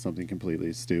laughing at something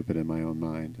completely stupid in my own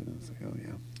mind and I was like, oh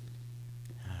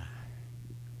yeah.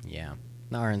 Yeah,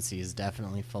 the RNC is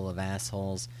definitely full of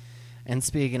assholes. And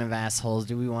speaking of assholes,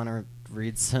 do we want to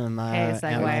read some? Hey, segue.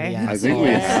 Am I the I think we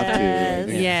Asshole? have to. I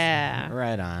think- Yeah.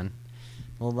 Right on.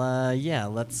 Well, yeah,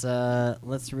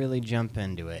 let's really jump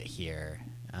into it here.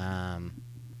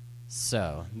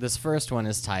 So this first one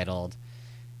is titled,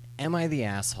 "Am I the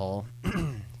Asshole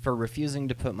for refusing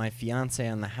to put my fiance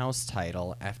on the house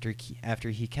title after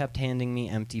he kept handing me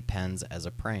empty pens as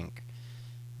a prank?"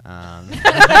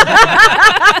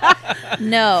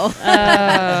 No.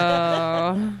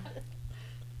 Oh.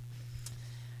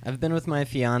 I've been with my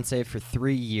fiance for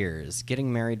 3 years,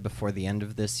 getting married before the end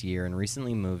of this year, and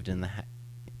recently moved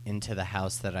into the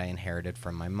house that I inherited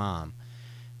from my mom.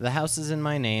 The house is in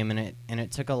my name, and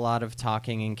it took a lot of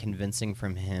talking and convincing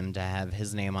from him to have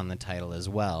his name on the title as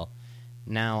well.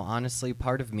 Now, honestly,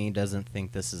 part of me doesn't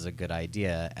think this is a good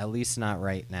idea, at least not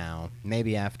right now.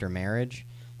 Maybe after marriage?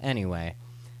 Anyway,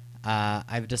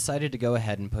 I've decided to go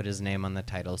ahead and put his name on the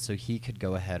title so he could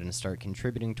go ahead and start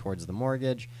contributing towards the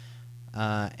mortgage,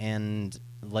 and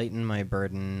lighten my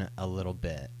burden a little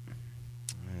bit.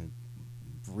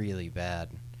 Really bad.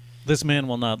 This man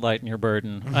will not lighten your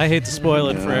burden. I hate to spoil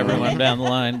it for everyone down the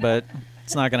line, but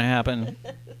it's not going to happen.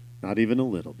 Not even a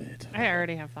little bit. I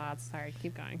already have thoughts. Sorry,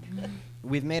 keep going.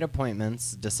 We've made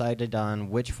appointments, decided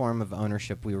on which form of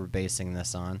ownership we were basing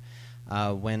this on.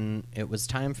 When it was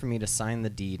time for me to sign the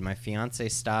deed, my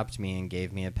fiancé stopped me and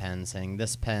gave me a pen, saying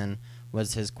this pen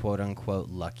was his quote-unquote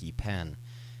lucky pen,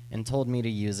 and told me to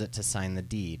use it to sign the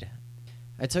deed.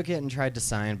 I took it and tried to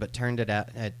sign, but turned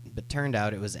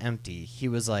out it was empty. He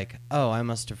was like, "Oh, I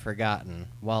must have forgotten,"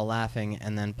 while laughing,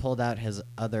 and then pulled out his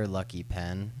other lucky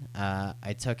pen.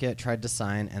 I took it, tried to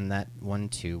sign, and that one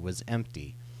too was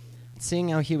empty. Seeing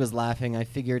how he was laughing, I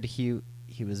figured he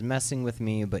was messing with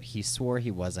me, but he swore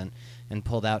he wasn't, and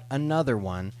pulled out another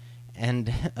one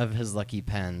and of his lucky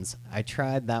pens. I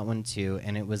tried that one too,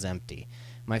 and it was empty.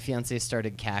 My fiancé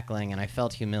started cackling, and I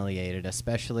felt humiliated,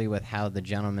 especially with how the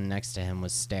gentleman next to him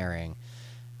was staring.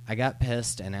 I got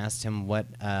pissed and asked him what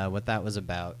that was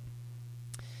about,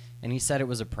 and he said it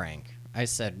was a prank. I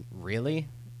said, "Really?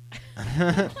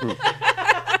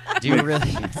 Do you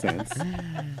really? Makes sense.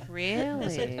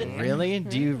 Really? Really?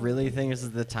 Do you really think this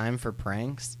is the time for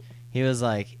pranks?" He was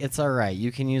like, "It's all right.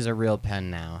 You can use a real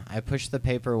pen now." I pushed the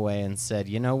paper away and said,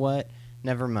 "You know what?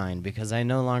 Never mind, because I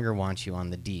no longer want you on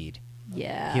the deed."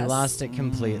 Yeah. He lost it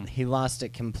completely. He lost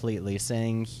it completely,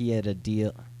 saying he had a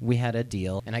deal. We had a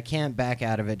deal, and I can't back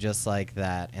out of it just like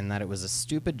that, and that it was a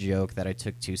stupid joke that I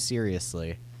took too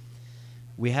seriously.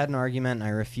 We had an argument, and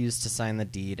I refused to sign the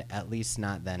deed, at least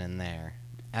not then and there.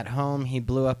 At home, he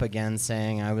blew up again,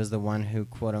 saying I was the one who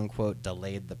quote-unquote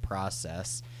delayed the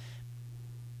process,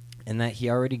 and that he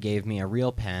already gave me a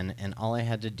real pen, and all I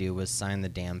had to do was sign the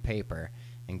damn paper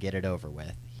and get it over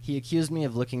with. He accused me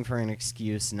of looking for an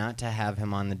excuse not to have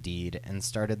him on the deed, and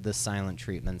started the silent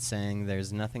treatment, saying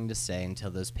there's nothing to say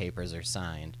until those papers are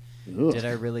signed. Ugh. Did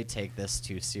I really take this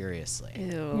too seriously?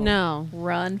 Ew. No.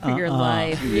 Run for your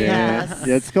life. Yeah. Yes.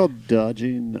 Yeah, it's called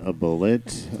dodging a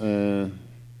bullet.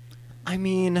 I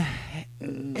mean,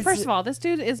 First of all, this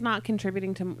dude is not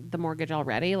contributing to the mortgage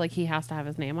already. Like, he has to have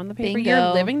his name on the paper. Bingo.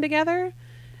 You're living together,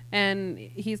 and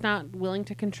he's not willing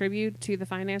to contribute to the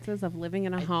finances of living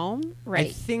in a home. I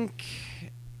Right. think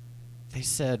he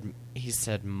said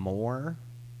more.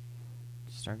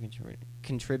 Start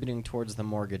contributing towards the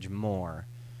mortgage more.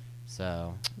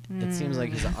 So it seems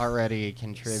like he's already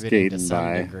contributing to Skating some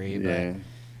by. degree, Yeah.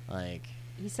 but like,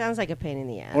 He sounds like a pain in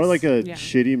the ass. Or like a Yeah.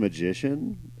 shitty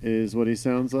magician is what he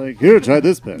sounds like. Here, try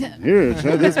this pen. Here,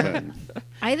 try this pen.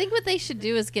 I think what they should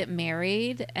do is get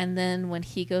married, and then when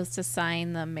he goes to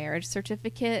sign the marriage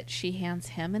certificate, she hands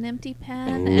him an empty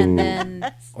pen, and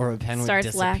then or a pen with starts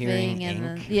disappearing laughing,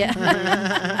 and ink. then,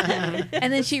 yeah,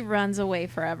 and then she runs away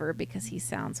forever because he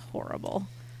sounds horrible.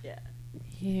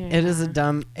 Yeah. It is a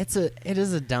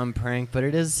dumb prank, but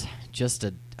it is just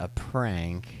a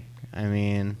prank. I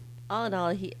mean, all in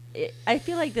all, I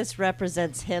feel like this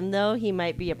represents him, though. He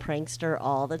might be a prankster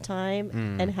all the time,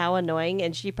 and how annoying.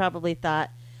 And she probably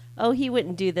thought, oh, he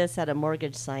wouldn't do this at a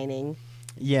mortgage signing.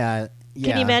 Yeah.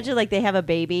 Can you imagine, like, they have a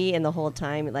baby and the whole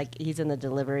time, like, he's in the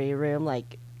delivery room,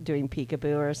 like, doing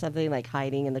peekaboo or something, like,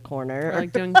 hiding in the corner. Or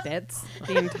like doing bits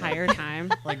the entire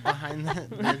time. Like behind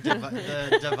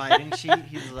the dividing sheet,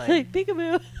 he's like,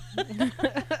 peekaboo.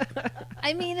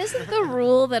 I mean, isn't the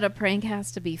rule that a prank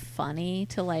has to be funny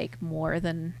to like more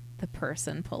than the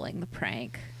person pulling the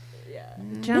prank?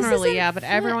 Generally, isn't yeah, but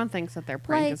fun. everyone thinks that their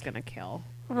prank Like- is going to kill.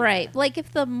 Right. Like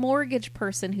if the mortgage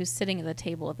person who's sitting at the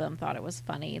table with them thought it was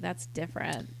funny, that's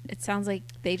different. It sounds like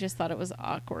they just thought it was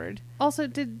awkward. Also,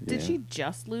 did Yeah. she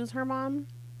just lose her mom?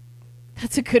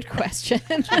 That's a good question.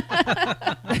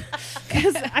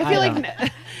 Because I feel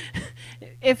like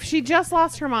if she just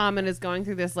lost her mom and is going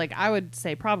through this, like, I would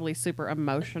say probably super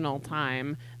emotional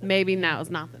time. Maybe now is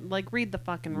not like read the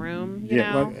fucking room. You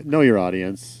know, well, know your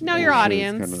audience. Know your So it's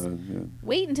audience. kinda,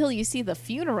 Wait until you see the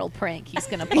funeral prank he's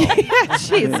going to pull.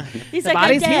 jeez, He's The like, I'm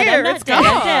body's dead. here, I'm not it's dead. I'm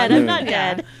gone. dead. I'm not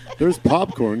Yeah. dead. There's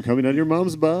popcorn coming out of your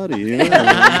mom's body.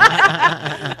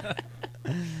 Yeah.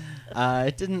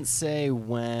 it didn't say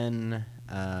when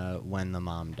the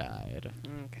mom died.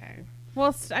 Okay.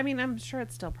 Well, I mean, I'm sure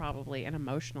it's still probably an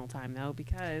emotional time though,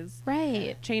 because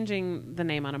Right. changing the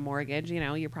name on a mortgage, you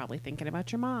know, you're probably thinking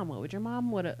about your mom. What would your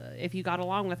mom if you got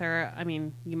along with her? I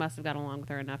mean, you must have got along with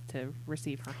her enough to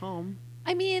receive her home.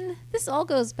 I mean, this all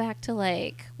goes back to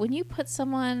like when you put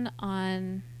someone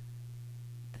on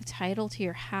the title to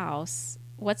your house,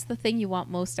 what's the thing you want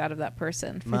most out of that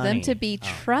person? For them Money. to be Oh.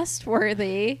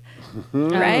 trustworthy,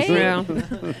 right?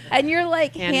 True. And you're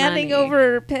like And handing money.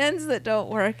 over pens that don't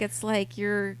work. It's like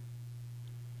you're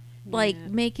like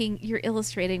Yeah. you're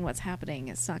illustrating what's happening.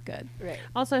 It's not good. Right.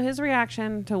 Also, his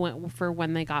reaction to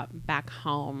when they got back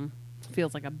home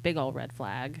feels like a big old red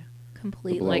flag.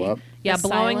 Completely. Blow Like, up? yeah, The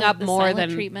blowing silent- up the more silent than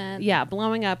treatment. Yeah,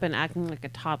 blowing up and acting like a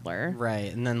toddler.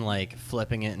 Right, and then like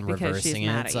flipping it and Because she's reversing it.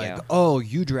 mad It's at like, you. oh,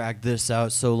 you dragged this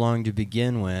out so long to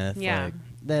begin with. Yeah. Like,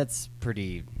 that's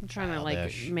pretty. I'm trying to like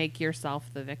childish. make yourself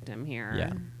the victim here.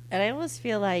 Yeah. And I almost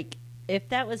feel like if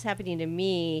that was happening to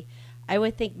me, I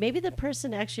would think maybe the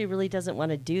person actually really doesn't want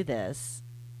to do this.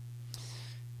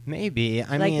 Maybe.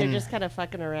 I like mean, they're just kind of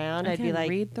fucking around. I'd be Again, like,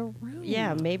 read the room.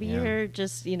 yeah, maybe Yeah. you're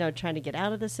just, trying to get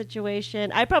out of the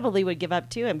situation. I probably would give up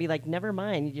too and be like, never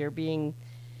mind, you're being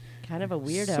kind of a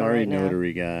weirdo Sorry, right now.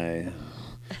 notary guy.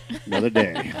 Another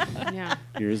day. Yeah.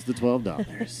 Here's the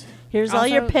 $12. Here's all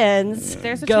your Also, pens.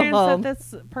 There's a Go chance home. that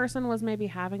this person was maybe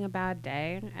having a bad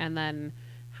day, and then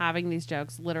having these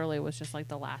jokes literally was just like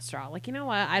the last straw. Like, you know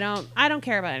what? I don't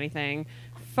care about anything.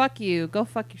 Fuck you. Go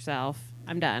fuck yourself.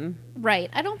 I'm done. Right.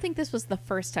 I don't think this was the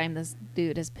first time this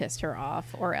dude has pissed her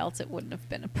off, or else it wouldn't have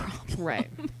been a problem. Right.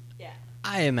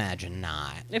 I imagine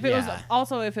not. If it Yeah.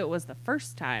 if it was the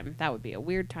first time, that would be a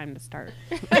weird time to start.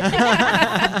 Either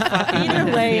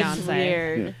way, it's Fiancé.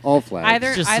 weird. Yeah, all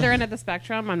flags. Either end of the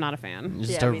spectrum, I'm not a fan.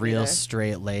 Just Yeah, a me real neither.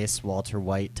 straight lace Walter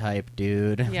White type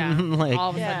dude. Yeah. like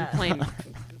all of a Yeah. sudden playing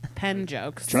pen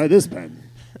jokes. Try this pen.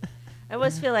 I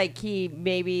always feel like he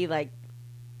maybe like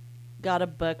got a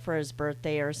book for his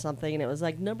birthday or something, and it was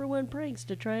like #1 pranks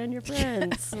to try on your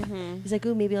friends. He's like,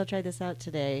 "Ooh, maybe I'll try this out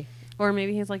today." Or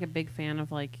maybe he's like a big fan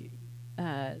of like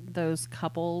those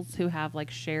couples who have like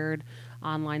shared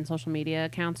online social media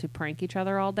accounts who prank each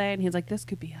other all day, and he's like, this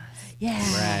could be us. Yeah,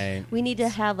 Right. We need to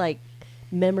have like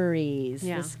memories.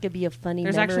 Yeah. This could be a funny.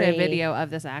 There's memory. actually a video of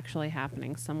this actually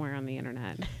happening somewhere on the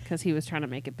internet because he was trying to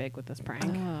make it big with this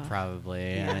prank.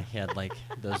 probably. He had like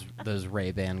those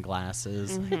Ray-Ban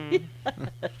glasses. Mhm.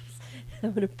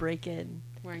 I'm gonna break in.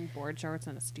 Wearing board shorts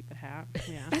and a stupid hat.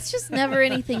 Yeah. That's just never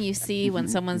anything you see when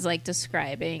someone's like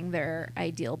describing their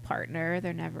ideal partner.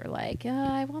 They're never like,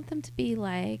 I want them to be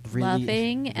like Really-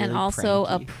 loving and really also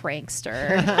pranky. a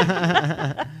prankster.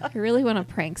 I really want a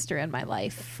prankster in my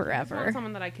life I want forever.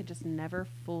 someone that I could just never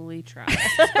fully trust.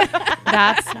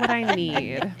 That's what I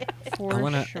need.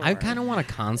 For sure. I kind of want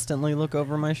to constantly look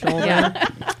over my shoulder. Yeah.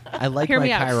 I like Hear my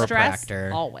me out. Stress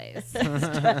chiropractor. always.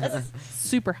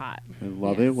 Super hot. I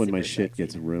love Yeah, it when my super shit sexy.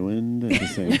 gets ruined at the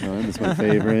same time. It's my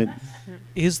favorite.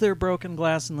 Is there broken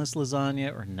glass in this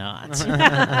lasagna or not?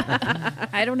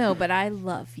 I don't know, but I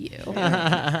love you.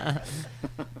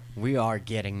 We are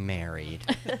getting married.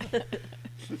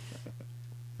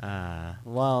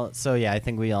 Well, so yeah, I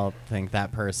think we all think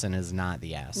that person is not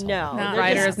the asshole. No, Not they're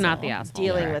Ryder just is not the asshole.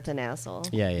 dealing Correct. with an asshole.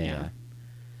 Yeah, yeah, Yeah. yeah.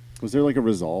 Was there like a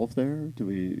resolve there? Did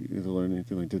we learn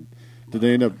anything? Like, did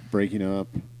they end up breaking up?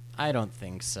 I don't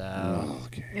think so. Oh,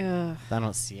 okay. Ugh. I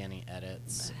don't see any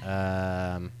edits.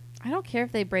 I don't care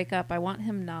if they break up. I want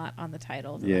him not on the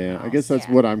title. of the Yeah, I house. guess that's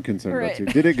Yeah. what I'm concerned Right. about too.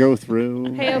 Did it go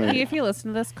through? Hey, OP, Like, if you listen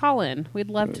to this, call in.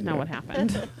 We'd love to know Yeah. what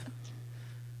happened.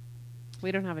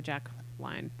 We don't have a Jack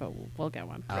line, but we'll get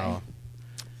one. Oh,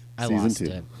 I Season lost 2.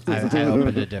 it. I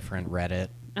opened a different Reddit.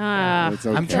 It's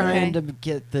okay. I'm trying Okay. to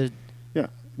get the. Yeah,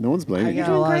 no one's I blaming got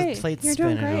you. a lot great. of plates You're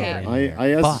doing spinning great. over here.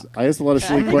 I asked a lot of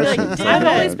silly questions. I've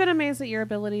always been amazed at your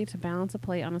ability to balance a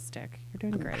plate on a stick.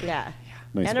 You're doing great. Yeah.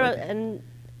 Nice and, work. and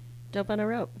dope on a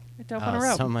rope. Dope on a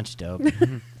rope. So much dope.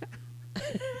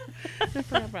 I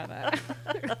forgot about that.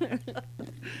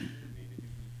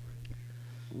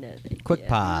 No big Quick deal.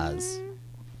 pause.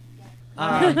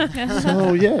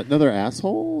 So yeah, another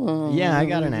asshole. Yeah, I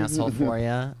got an asshole for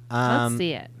you. Let's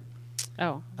see it.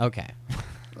 Oh. Okay.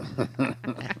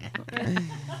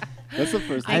 That's the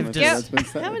first I've time just- that's been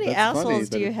said. How many That's funny assholes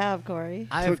that do you it- have, Corey?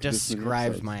 I've took this many described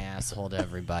episodes. my asshole to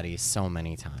everybody so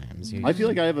many times. I feel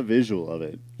like I have a visual of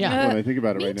it. Yeah. When I think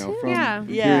about it Me right now, too. from Yeah.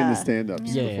 hearing Yeah. the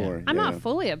stand-ups Yeah, yeah. before. I'm yeah. not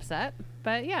fully upset,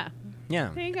 but yeah. Yeah.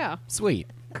 There you go. Sweet.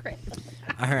 Great.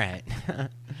 All right.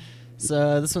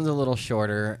 So this one's a little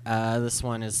shorter. This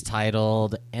one is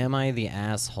titled, Am I the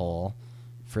Asshole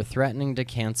for Threatening to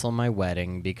Cancel My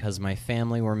Wedding Because My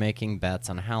Family Were Making Bets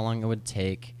on How Long It Would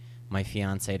Take My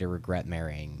Fiancé to Regret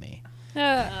Marrying Me?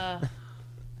 I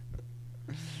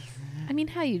mean,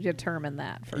 how you determine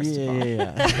that, first of all.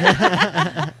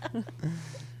 Yeah.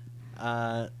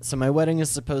 So my wedding is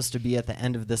supposed to be at the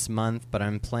end of this month, but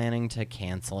I'm planning to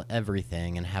cancel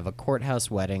everything and have a courthouse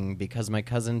wedding because my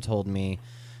cousin told me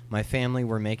my family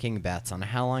were making bets on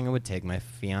how long it would take my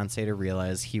fiancé to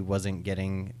realize he wasn't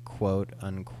getting, quote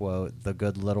unquote, the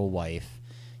good little wife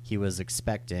he was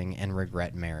expecting and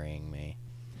regret marrying me.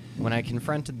 When I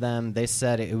confronted them, they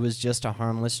said it was just a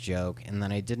harmless joke and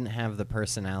that I didn't have the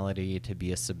personality to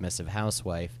be a submissive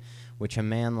housewife, which a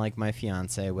man like my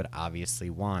fiancé would obviously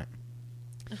want.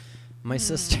 My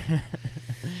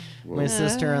my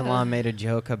sister-in-law made a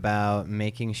joke about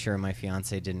making sure my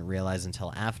fiancé didn't realize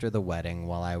until after the wedding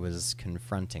while I was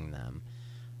confronting them.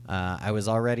 I was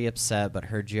already upset, but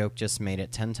her joke just made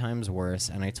it 10 times worse,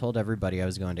 and I told everybody I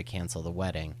was going to cancel the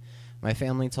wedding. My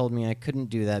family told me I couldn't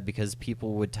do that because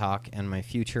people would talk and my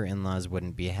future in-laws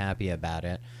wouldn't be happy about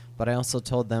it, but I also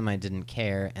told them I didn't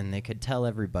care, and they could tell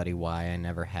everybody why I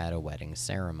never had a wedding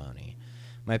ceremony.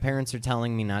 My parents are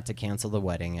telling me not to cancel the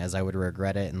wedding as I would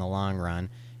regret it in the long run,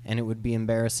 and it would be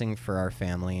embarrassing for our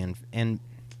family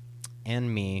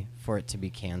and me for it to be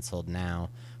canceled now,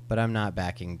 but I'm not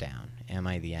backing down. Am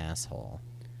I the asshole?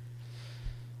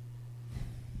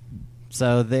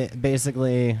 So they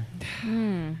basically...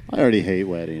 I already hate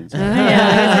weddings. Yeah,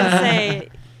 I was gonna say.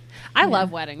 I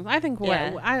love weddings. I think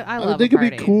Yeah. I love they a could be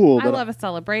party. cool, I but love a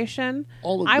celebration.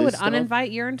 all of I this would stuff-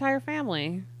 uninvite your entire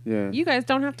family. Yeah. You guys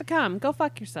don't have to come. Go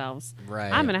fuck yourselves.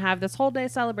 Right. I'm going to have this whole day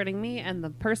celebrating me and the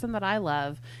person that I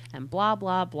love and blah,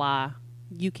 blah, blah.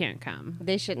 You can't come.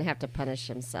 They shouldn't have to punish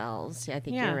themselves. I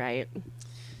think Yeah. you're right.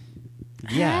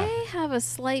 Yeah. I have a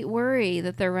slight worry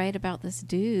that they're right about this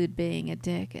dude being a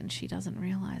dick and she doesn't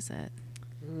realize it.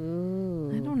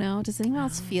 Ooh. I don't know. Does anyone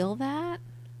else feel that?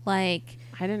 Like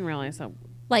I didn't realize that.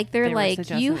 they're They were like,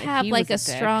 suggesting you that have he like a was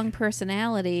a dick. strong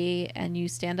personality and you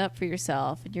stand up for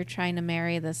yourself and you're trying to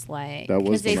marry this like That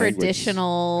was the language.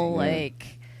 traditional Yeah.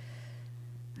 like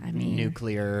I mean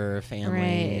Nuclear family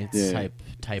Right. Yeah.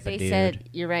 type They of dude. said,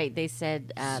 you're right. They said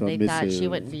they thought she Submissive.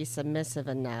 wouldn't be submissive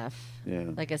enough. Yeah.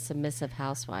 Like a submissive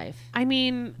housewife. I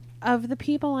mean, of the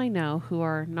people I know who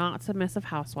are not submissive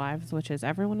housewives, which is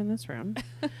everyone in this room,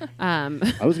 I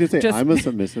was gonna say Just- I'm a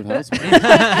submissive housewife.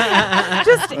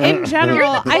 just in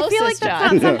general, I feel like closest,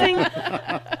 that's not John. something.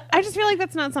 I just feel like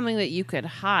that's not something that you could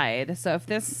hide. So if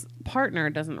this partner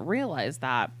doesn't realize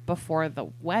that before the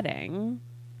wedding,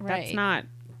 that's Right. not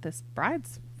this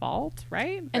bride's fault,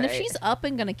 right? and if she's up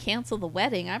and going to cancel the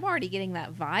wedding, I'm already getting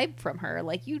that vibe from her.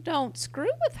 Like, you don't screw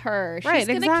with her. She's Right,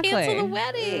 going to exactly. cancel the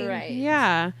wedding. Right.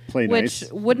 Yeah, Play which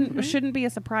nice. shouldn't be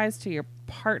a surprise to your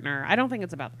partner. I don't think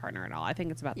it's about the partner at all. I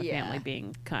think it's about the Yeah. family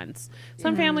being cunts.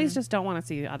 Some families just don't want to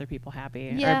see other people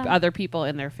happy Yeah. or other people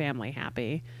in their family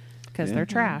happy because Yeah. they're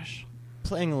trash.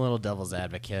 Playing a little devil's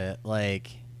advocate,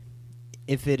 like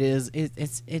if it is it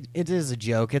is a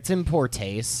joke. It's in poor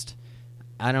taste.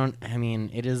 I mean,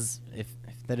 it is if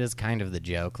that is kind of the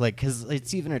joke. Like, because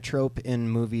it's even a trope in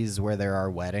movies where there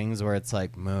are weddings where it's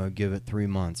like, give it 3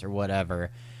 months or whatever.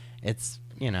 It's,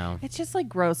 It's just like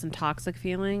gross and toxic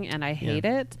feeling, and I hate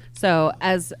it. So,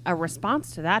 as a response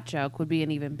to that joke, would be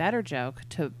an even better joke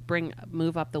to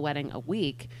move up the wedding a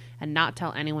week and not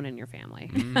tell anyone in your family.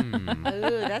 Ooh,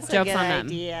 that's a Jokes good on them.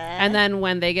 idea. And then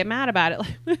when they get mad about it,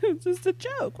 like, it's just a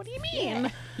joke. What do you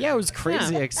mean? yeah, it was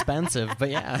crazy expensive, but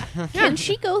yeah. Can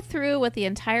she go through with the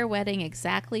entire wedding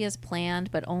exactly as planned,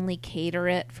 but only cater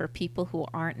it for people who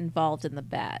aren't involved in the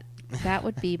bet? That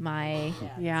would be my.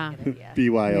 Yeah.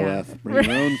 BYOF. Bring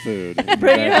your own food.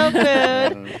 Bring your own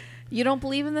food. You don't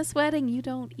believe in this wedding? You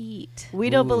don't eat. We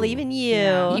don't believe in you.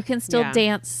 Yeah. You can still Yeah.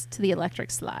 dance to the electric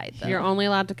slide. Though. You're only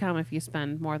allowed to come if you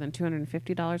spend more than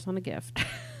 $250 on a gift.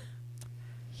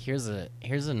 Here's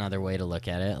another way to look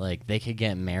at it. Like, they could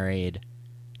get married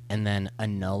and then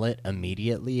annul it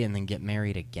immediately and then get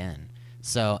married again.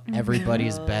 So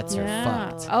everybody's bets are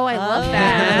fucked. Oh, I love Yeah.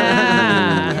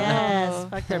 that. Yes.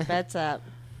 Fuck their bets up.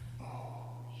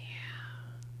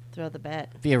 Throw the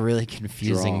bet. Be a really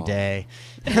confusing Draw. day.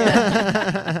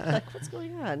 Like, what's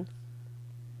going on?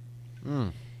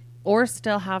 Or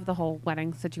still have the whole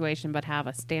wedding situation, but have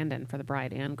a stand-in for the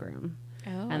bride and groom. Oh,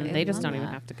 And I they just love don't even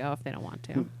that. have to go if they don't want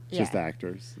to. Just Yeah.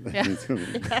 actors. Yeah. It's gonna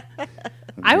be-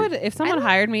 I would, if someone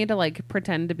hired me to like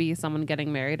pretend to be someone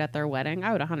getting married at their wedding,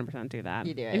 I would 100% do that.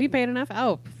 You do If it. you paid enough,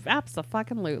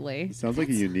 abso-fucking-lutely. It sounds like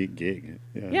a unique gig.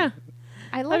 Yeah.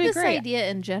 I love That'd be this great. idea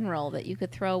in general that you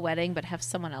could throw a wedding but have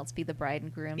someone else be the bride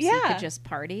and groom so you Yeah. could just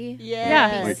party.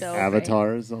 Yes. Like So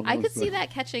avatars. I could almost. see that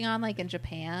catching on like in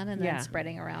Japan and Yeah. then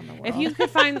spreading around the world. If you could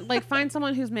find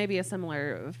someone who's maybe a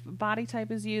similar body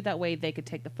type as you, that way they could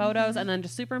take the photos and then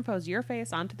just superimpose your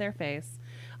face onto their face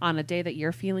on a day that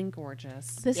you're feeling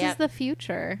gorgeous. this Yep. is the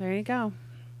future. There you go.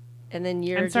 And then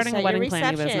you're I'm starting a just at your wedding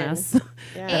planning reception. business.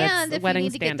 Yeah. That's And if you wedding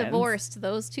need to get stand-ins. divorced,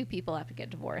 those two people have to get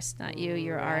divorced, not you.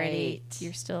 You're already Right.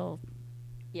 you're still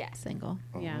Yes. single.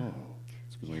 Yeah. Oh,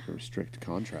 it's like a restrict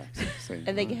contracts. At the same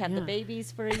And they can time. have the Yeah.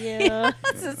 babies for you.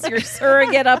 Since you're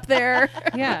surrogate up there.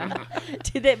 Yeah.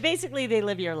 Basically, they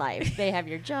live your life. They have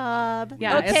your job.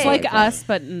 Yeah. Okay. It's like us,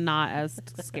 but not as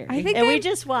scary. I think And we I'm-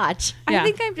 just watch. Yeah. I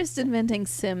think I'm just inventing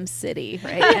Sim City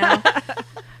right now.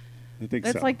 I think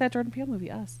it's so. like that Jordan Peele movie,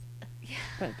 Us.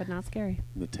 Yeah. But not scary.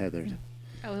 The tethered.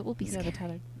 Oh, it will be Yeah, scary. the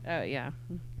tethered. Oh, yeah.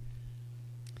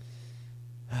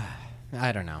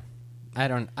 I don't know.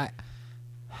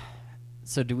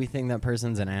 So do we think that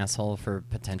person's an asshole for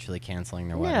potentially canceling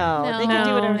their wedding? No, they can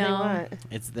do whatever they No. want.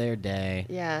 It's their day.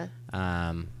 Yeah.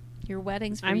 Your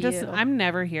wedding's for I'm you.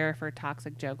 never here for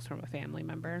toxic jokes from a family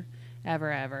member.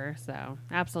 Ever. So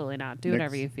absolutely not. Do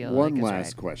whatever Next- you feel One like is last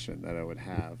right. question that I would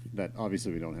have that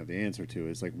obviously we don't have the answer to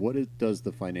is like, does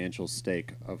the financial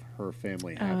stake of her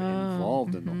family have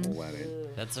involved in the whole wedding?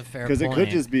 That's a fair point. Because it could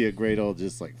just be a great old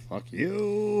just like fuck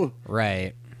you.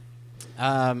 Right.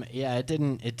 Yeah, it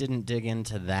didn't dig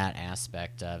into that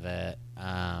aspect of it.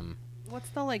 What's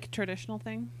the like traditional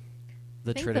thing?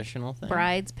 The think traditional thing.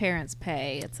 Bride's parents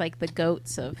pay. It's like the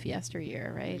goats of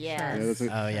yesteryear, right? Yes. Yeah, that's Oh,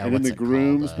 yeah, and then what's the it called?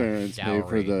 groom's parents pay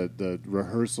for Dowry. the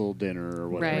rehearsal dinner or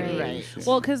whatever. Right. it Right. is. Yeah.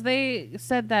 Well, because they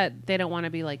said that they don't want to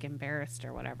be like embarrassed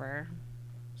or whatever.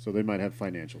 So they might have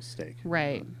financial stake. in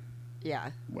Right.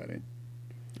 Yeah. the wedding.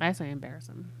 I say embarrass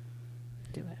them.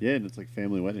 Do it. Yeah, and it's like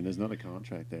family wedding. There's not a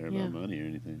contract there about Yeah. money or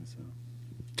anything.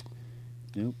 So.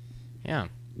 Yep. Yeah.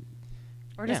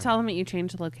 Or just Yeah. tell them that you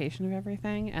change the location of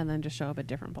everything and then just show up at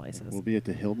different places. We'll be at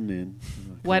the Hilton Inn.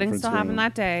 Weddings conference still happen room.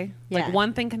 that day. Yeah. Like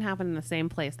one thing can happen in the same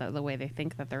place that the way they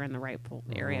think that they're in the right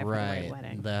area for the right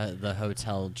wedding. The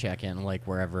hotel check-in, like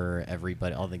wherever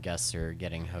everybody, all the guests are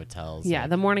getting hotels. Yeah,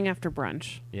 like- the morning after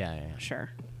brunch. yeah.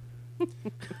 Sure.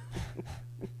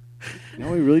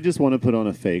 No, we really just want to put on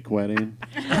a fake wedding.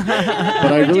 But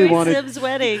I We're really doing want it. Sim's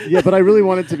wedding. Yeah, but I really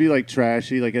want it to be like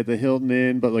trashy, like at the Hilton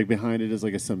Inn, but like behind it is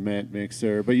like a cement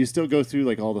mixer. But you still go through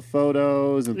like all the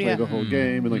photos and play Yeah. the whole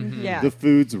game, and like Yeah. the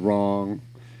food's wrong.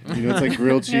 You know, it's like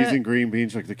grilled cheese and green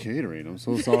beans, like the catering. I'm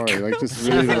so sorry. Like just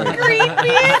really like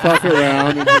fuck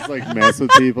around and just like mess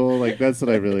with people. Like that's what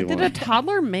I really Did a want.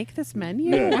 toddler make this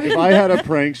menu? Yeah, if I had a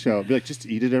prank show, I'd be like, just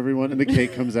eat it, everyone, and the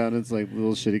cake comes out, and it's like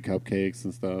little shitty cupcakes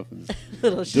and stuff, and just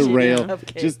Little shitty derail,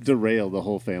 cupcakes. just derail the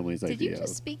whole family's Did idea. you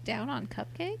just speak down on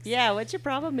cupcakes? Yeah, what's your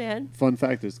problem, man? Fun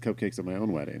fact: there's cupcakes at my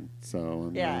own wedding, so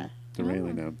I'm Yeah.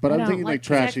 derailing them. But I I'm don't thinking like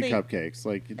trashy exactly- cupcakes,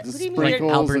 like the do you mean?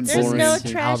 sprinkles and Albertsons. There's boring. no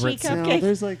Albertsons. trashy Albertsons. No, cupcakes.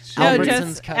 there's like No, Albertsons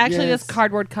just cup- actually Yes. just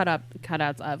cardboard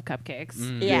cutouts of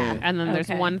cupcakes. Yeah. And then there's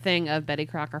Okay. one thing of Betty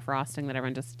Crocker frosting that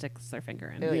everyone just sticks their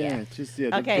finger in. Ooh, yeah, yeah. just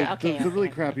the, Okay, the, okay, the really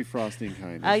okay. crappy frosting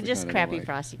kind. is the Just kind I crappy like.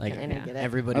 frosting. Like, I don't get it.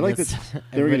 everybody I like gets, that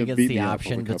they were everybody gonna gets beat the me up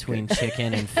option over between cupcakes.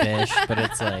 chicken and fish, but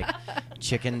it's like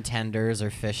chicken tenders or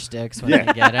fish sticks when Yeah.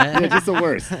 you get it. Yeah, just the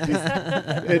worst.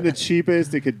 And the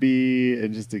cheapest it could be,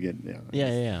 and just to get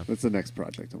Yeah. That's the next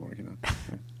project I'm working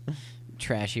on.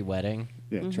 Trashy wedding.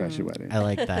 Yeah, trashy wedding. I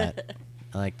like that.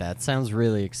 I like that. Sounds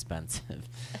really expensive.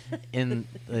 In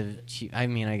the I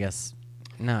mean, I guess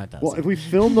no, it doesn't. Well, if we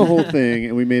filmed the whole thing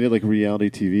and we made it like a reality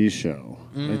TV show,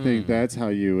 I Mm. think that's how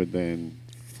you would then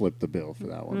flip the bill for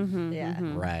that one. Mm-hmm. Yeah.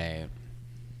 Right.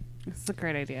 It's a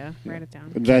great idea. Write it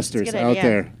down. Investors It's a good out idea.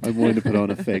 there, I'm willing to put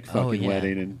on a fake fucking Oh, yeah.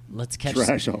 wedding and Let's catch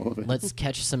trash all of it. Let's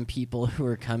catch some people who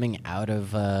are coming out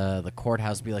of the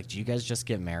courthouse. Be like, do you guys just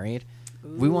get married?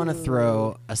 We want to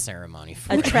throw a ceremony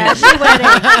for A it. trashy wedding.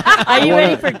 Are you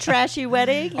ready for trashy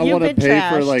wedding? I You've want to been pay trashed.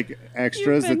 for like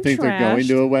extras You've that been think they're going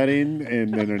to trashed. a wedding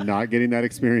and then they're not getting that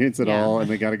experience at Yeah. all, and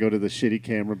they got to go to the shitty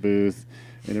camera booth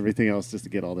and everything else just to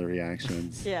get all their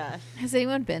reactions. Yeah. Has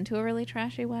anyone been to a really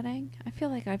trashy wedding? I feel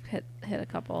like I've hit a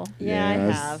couple. Yeah, I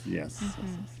Yes, have. Yes.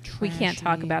 We can't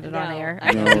talk about it on No. air.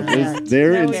 I No, can't.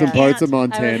 they're No, in we some parts of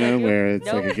can't. I was Montana like, where it's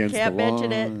nope, like against can't the law.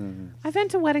 mention it. I've been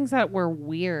to weddings that were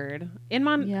weird. In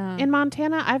Yeah. in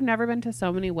Montana, I've never been to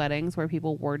so many weddings where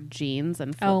people wore jeans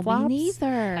and Oh, flip-flops. me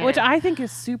neither. Which I think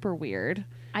is super weird.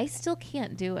 I still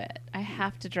can't do it. I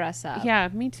have to dress up. Yeah,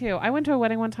 me too. I went to a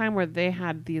wedding one time where they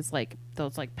had these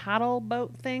those paddle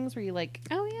boat things where you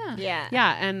Oh yeah. Yeah.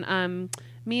 yeah, and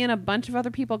me and a bunch of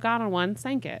other people got on one,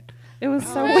 sank it. It was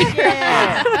so Oh, weird.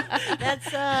 yeah. That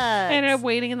sucks. I ended up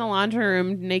waiting in the laundry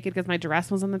room naked because my dress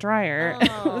was in the dryer.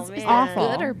 It Oh, was man. awful.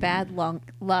 Good or bad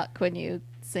luck when you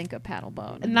sink a paddle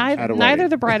boat? At a Neither wedding.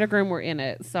 the bride or groom were in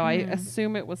it, so I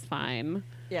assume it was fine.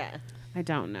 Yeah. I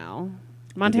don't know.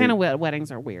 Montana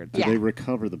weddings are weird. Did though. they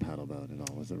recover the paddle boat at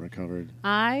all? Was it recovered?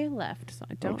 I left, so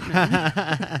I don't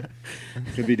know.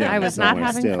 Could be down I there was not somewhere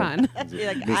having still. fun. Is it You're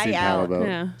like, missing I paddle out.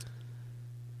 boat?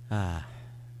 Yeah.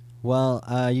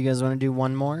 Well, you guys want to do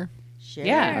one more? Sure.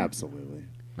 Yeah. Absolutely.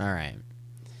 All right.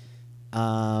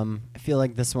 I feel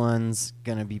like this one's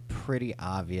gonna be pretty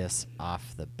obvious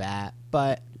off the bat,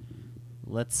 but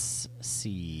let's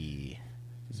see.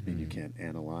 Does it mean you can't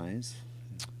analyze?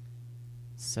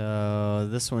 So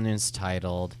this one is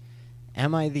titled,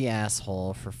 "Am I the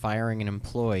asshole for firing an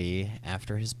employee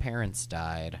after his parents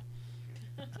died?"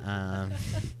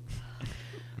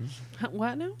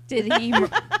 What now? Did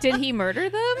he murder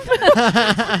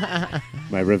them?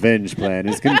 My revenge plan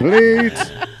is complete.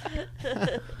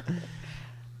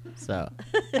 So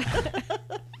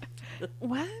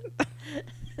What?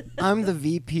 I'm the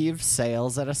VP of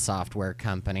sales at a software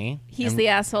company. He's and- the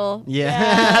asshole.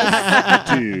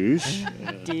 Yeah. Douche.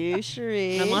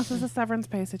 Douchery. Unless it's a severance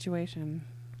pay situation.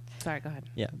 Sorry, go ahead.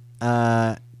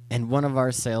 Yeah. And one of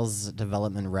our sales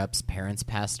development reps' parents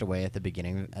passed away at the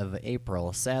beginning of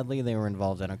April. Sadly, they were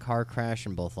involved in a car crash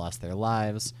and both lost their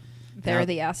lives. They're Now-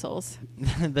 the assholes.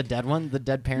 The dead one? The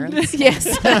dead parents? Yes.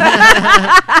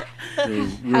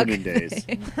 Those ruining days.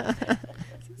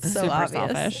 So Super obvious.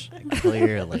 selfish.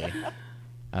 Clearly.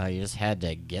 You just had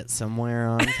to get somewhere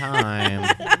on time.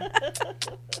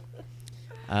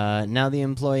 Now the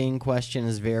employee in question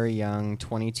is very young,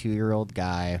 22-year-old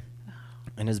guy,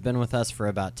 and has been with us for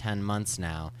about 10 months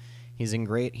now. He's a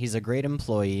great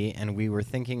employee, and we were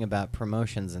thinking about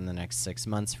promotions in the next 6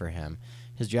 months for him.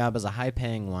 His job is a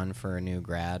high-paying one for a new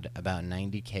grad, about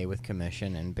 $90K with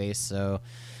commission and base, so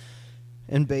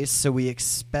we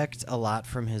expect a lot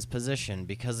from his position.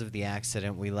 Because of the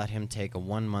accident, we let him take a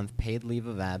 1-month paid leave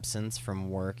of absence from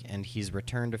work, and he's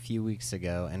returned a few weeks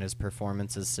ago, and his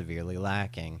performance is severely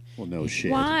lacking. Well, no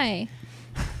shit. Why?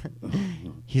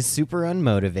 He's super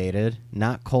unmotivated,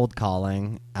 not cold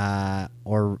calling,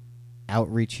 or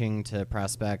outreaching to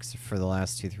prospects for the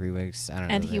last 2-3 weeks. I don't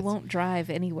know. And he that's- won't drive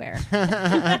anywhere.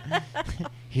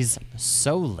 He's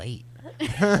so late. When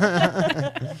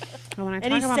I And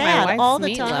talk he's about sad my wife's all the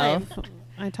meatloaf, time.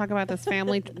 I talk about this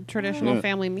traditional Yeah.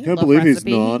 family meatloaf Can't believe he's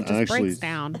recipe. not He just actually. breaks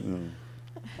down.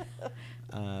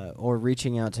 Or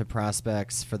reaching out to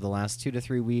prospects for the last 2 to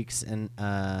 3 weeks, and 2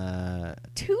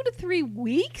 to 3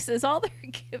 weeks is all they're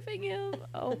giving him.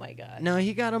 Oh my god. no,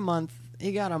 he got a month.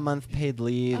 He got a month paid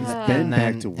leave. He's been and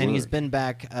back then- to and he's work. been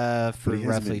back for But he hasn't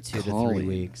roughly been 2 to 3 calling.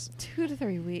 weeks. 2 to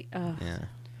 3 weeks. Oh. Yeah.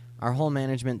 Our whole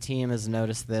management team has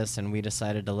noticed this, and we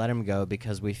decided to let him go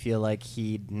because we feel like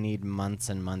he'd need months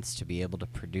and months to be able to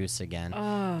produce again.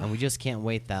 And we just can't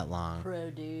wait that long.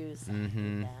 Produce. I hate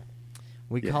Mhm. that.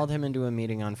 We Yeah. called him into a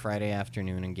meeting on Friday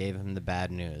afternoon and gave him the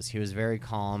bad news. He was very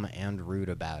calm and rude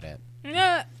about it.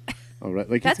 All right,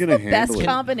 like That's he's the gonna best handle it.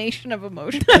 combination of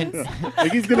emotions.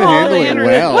 Like he's gonna Calm handle and it rude.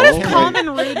 well. What does Like, calm and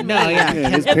rude mean? No, yeah. yeah,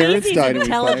 his It means parents he's died and we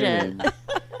fired intelligent. him.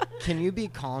 Can you be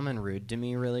calm and rude to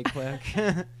me really quick?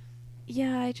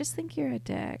 Yeah, I just think you're a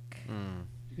dick. Mm.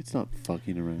 It's not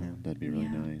fucking around. That'd be really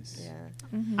Yeah. nice.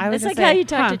 Yeah. I would It's just like how say, you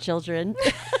talk huh, to children.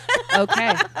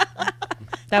 Okay.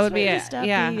 That would be why you it. stop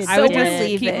Yeah, being a I would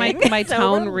dick. just keep my So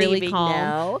tone we're really leaving calm,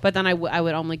 now. but then I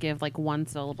would only give like one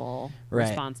syllable Right.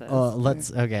 responses. Well,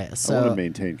 let's. Okay. I want to So,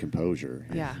 maintain composure.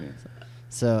 Yeah.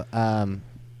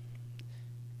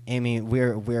 Amy,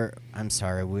 we're. I'm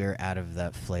sorry, we're out of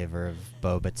that flavor of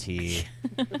boba tea.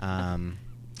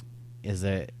 is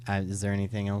there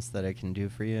anything else that I can do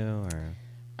for you, or?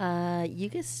 You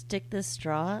could stick the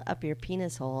straw up your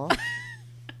penis hole.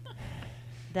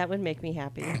 That would make me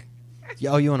happy.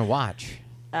 Oh, you want to watch?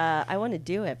 I want to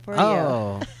do it for you.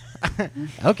 Oh,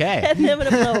 okay. And then I'm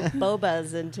going to blow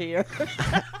bobas into your...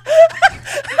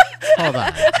 Hold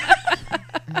on.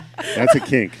 That's a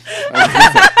kink.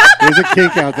 There's a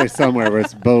kink out there somewhere where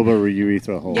it's boba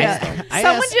urethra hole. Yeah. stuff.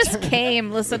 Someone just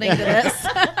came listening to this.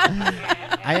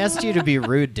 I asked you to be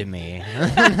rude to me.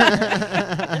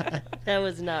 That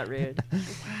was not rude.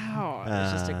 Wow. It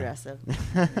was just aggressive.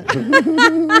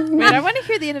 Wait, I want to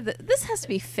hear the end of This has to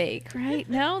be fake, right?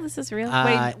 No, this is real. Wait,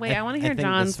 I want to hear think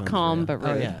John's this one's calm real. but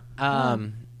rude. Oh,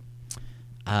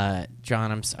 yeah.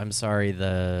 John, I'm sorry.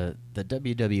 The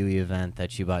WWE event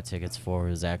that you bought tickets for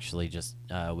was actually just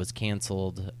was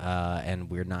canceled, and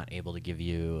we're not able to give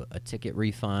you a ticket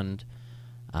refund.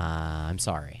 I'm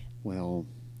sorry. Well,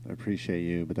 I appreciate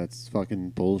you, but that's fucking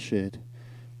bullshit.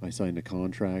 I signed a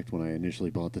contract when I initially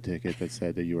bought the ticket that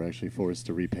said that you were actually forced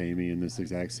to repay me in this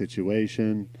exact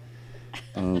situation.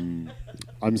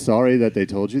 I'm sorry that they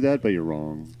told you that, but you're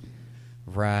wrong.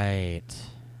 Right.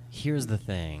 Here's the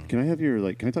thing. Can I have your,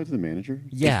 can I talk to the manager?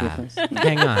 Yeah.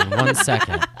 Hang on 1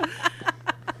 second.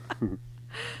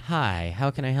 Hi, how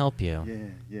can I help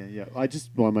you? Yeah. I just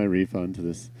want my refund to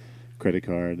this credit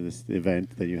card, this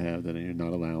event that you have that you're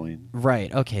not allowing.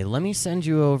 Right. Okay, let me send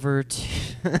you over to...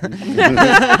 You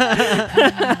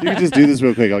can just do this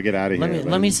real quick. I'll get out of here.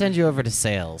 Let me send you over to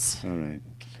sales. All right.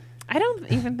 I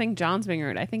don't even think John's being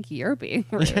rude. I think you're being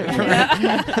rude.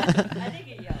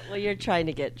 Well, you're trying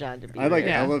to get John to be I rude.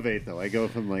 elevate though. I go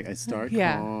from I start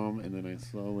calm and then I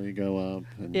slowly go up.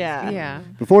 And Yeah.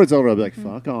 Before it's over, I'll be like,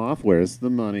 "Fuck off! Where's the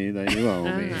money that you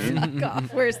owe me?" Fuck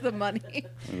off. Where's the money?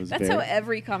 was That's how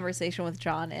every conversation with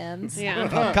John ends. Yeah.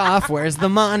 Fuck off, where's the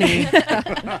money?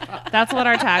 That's what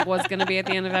our tag was going to be at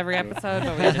the end of every episode,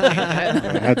 but we had to change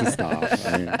I had to stop.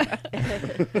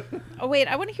 Oh, wait,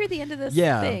 I want to hear the end of this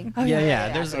Yeah. thing.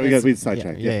 Yeah. There's, We got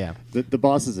sidetracked. Yeah. The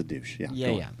boss is a douche. Yeah.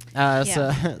 go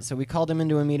on. So we called him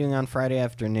into a meeting on Friday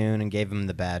afternoon and gave him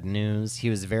the bad news. He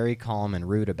was very calm and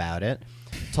rude about it.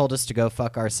 Told us to go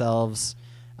fuck ourselves.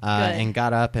 And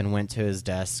got up and went to his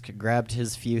desk, grabbed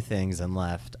his few things, and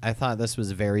left. I thought this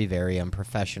was very, very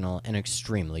unprofessional and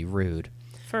extremely rude.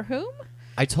 For whom?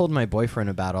 I told my boyfriend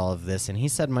about all of this, and he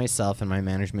said myself and my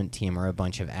management team are a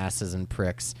bunch of asses and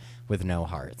pricks with no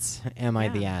hearts. Am I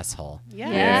the asshole?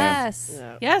 Yes.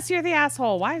 Yeah. Yes, you're the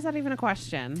asshole. Why is that even a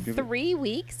question? 3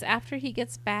 weeks after he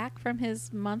gets back from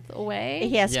his month away?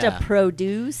 He has Yeah. to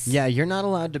produce. Yeah, you're not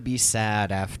allowed to be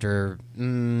sad after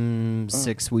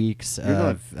 6 weeks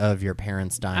of your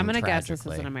parents dying. I'm going to guess this is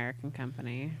tragically. an American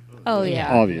company. Oh,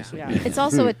 yeah. Obviously. Yeah. It's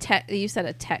also a tech, you said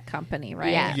a tech company,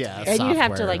 right? Yeah. Yeah, And you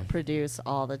have to software. produce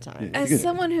all the time. Yeah. As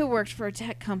someone who worked for a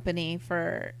tech company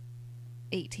for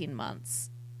 18 months,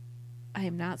 I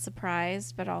am not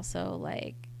surprised, but also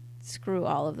screw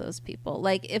all of those people.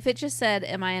 If it just said,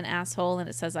 "Am I an asshole?" and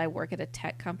it says I work at a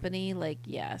tech company,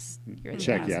 yes, you're the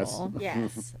Check yes. asshole.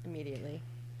 Yes, immediately.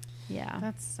 Yeah,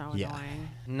 That's so Yeah. annoying.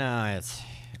 No, it's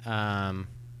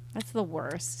that's the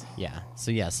worst. yeah.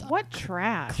 So yes, What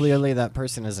trash. clearly that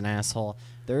person is an asshole.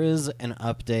 There is an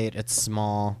update. It's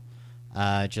small.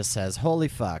 It just says, "Holy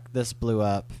fuck, this blew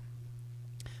up.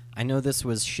 I know this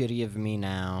was shitty of me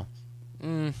now."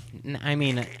 I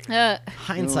mean,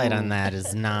 hindsight on that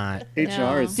is not.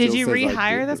 HR is Did still you says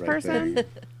I rehire did this the right person? thing.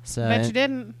 So Bet you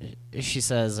didn't. she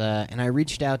says, and I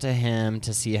reached out to him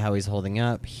to see how he's holding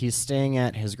up. He's staying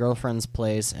at his girlfriend's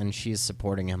place, and she's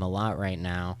supporting him a lot right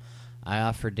now. I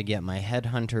offered to get my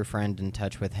headhunter friend in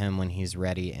touch with him when he's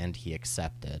ready, and he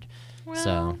accepted. Well,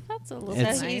 So that's a little So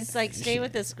It's- he's nice. stay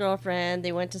with this girlfriend.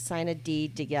 They went to sign a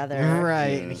deed together.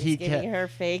 Right. Yeah. He He's giving kept, her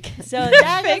fake. So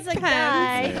that Fake was a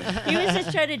pens. guy. He was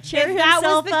just trying to cheer If that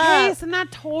himself was the up. case, and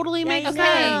that totally makes I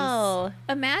sense. know.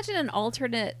 Imagine an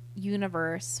alternate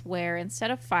universe where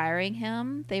instead of firing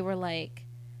him, they were like,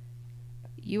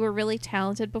 "You were really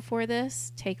talented before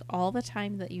this. Take all the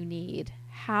time that you need."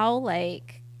 How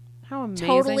How amazing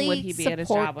Totally would he be at his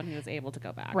support- job when he was able to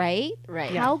go back? right?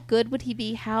 Right. How good would he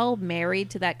be? How married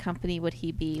to that company would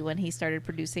he be when he started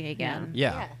producing again?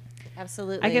 yeah.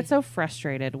 Absolutely. I get so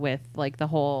frustrated with the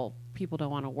whole people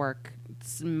don't want to work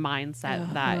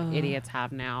mindset that idiots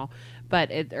have now.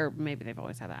 But or maybe they've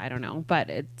always had that. I don't know. But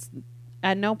it's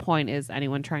at no point is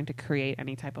anyone trying to create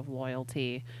any type of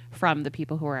loyalty from the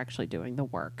people who are actually doing the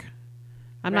work.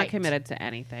 I'm not Right. committed to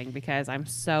anything because I'm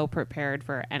so prepared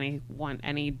for any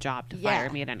job to fire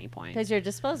me at any point. because you're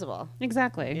disposable.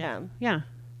 Exactly. Yeah. Yeah.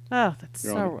 Oh, that's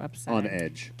You're so on upsetting.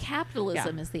 edge.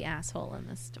 Capitalism is the asshole in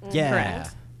this story. Yeah.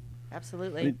 Correct.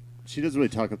 Absolutely. she doesn't really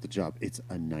talk up the job. It's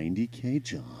a $90K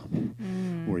job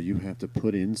where you have to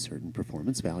put in certain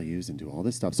performance values and do all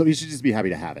this stuff. So you should just be happy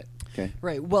to have it. Okay.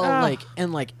 Right. Well,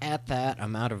 at that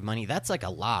amount of money, that's like a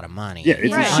lot of money. Yeah,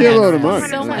 it's Right. a shitload of money.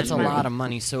 So much That's a money. lot of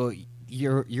money. So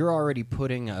you're already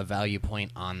putting a value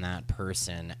point on that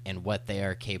person and what they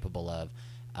are capable of.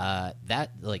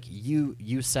 That like you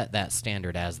set that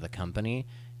standard as the company.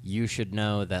 You should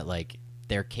know that like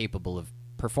they're capable of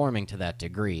performing to that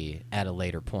degree at a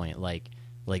later point. Like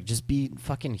just be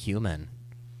fucking human.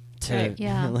 Right.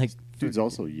 Yeah. like Dude's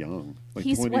also young. Like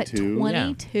He's 22. what,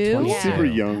 22? Yeah. Super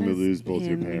Yeah. young to That is lose both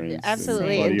your in- parents.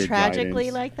 Absolutely. buddy, And your tragically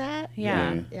guidance. like that?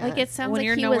 Yeah. Yeah. Like it sounds When like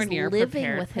you're he nowhere was near living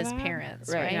prepared with for his that. parents,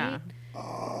 Right, right? yeah.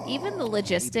 Even the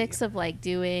logistics of like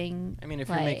doing. I mean, if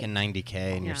like, you're making $90K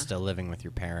and Yeah. you're still living with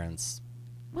your parents,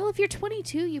 well, if you're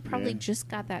 22, you probably Yeah. just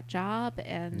got that job,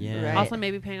 and Yeah. Right. Also,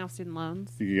 maybe paying off student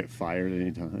loans. You could get fired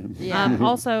anytime. Yeah.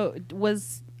 Also,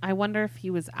 I wonder if he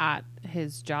was at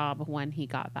his job when he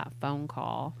got that phone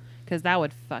call, because that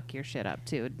would fuck your shit up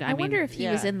too. I wonder if he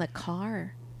was yeah. in the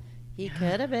car. He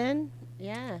could have been.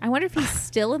 Yeah. I wonder if he's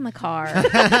still in the car,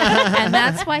 and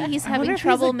that's why he's I wonder having if he's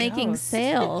trouble a making ghost.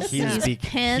 sales. He's He's be-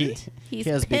 pinned. he He's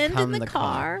has pinned in become the the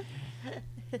car.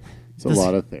 car. It's a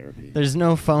lot of therapy. there's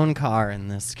no phone car in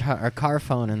this car or car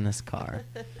phone in this car.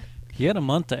 He had a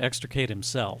month to extricate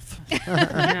himself.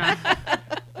 Yeah.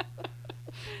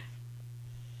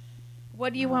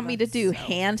 What do you want me to that's do? so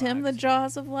Hand him the fucked.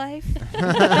 jaws of life?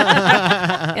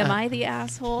 Am I the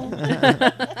asshole?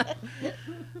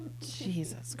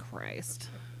 Jesus Christ.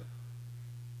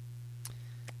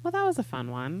 Well, that was a fun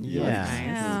one. Yeah. That was nice.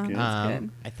 Yeah. Okay. That's good.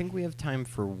 I think we have time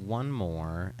for one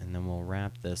more, and then we'll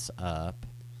wrap this up.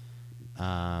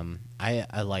 I'm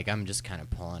just kind of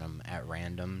pulling them at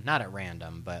random, not at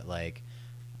random, but like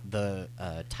the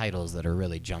titles that are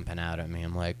really jumping out at me.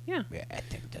 I'm like, Yeah. I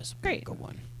think this will be a Great. good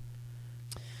one.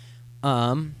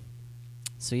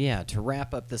 So yeah, to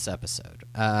wrap up this episode,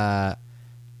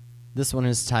 this one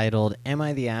is titled, "Am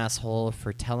I the asshole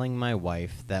for telling my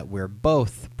wife that we're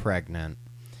both pregnant?"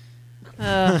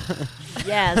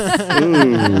 Yes.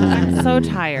 I'm so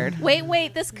tired.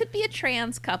 Wait. This could be a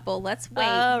trans couple. Let's wait.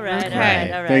 All right. Okay. All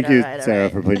right. All right. Thank all you, right, all Sarah,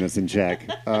 right. for putting us in check.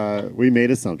 We made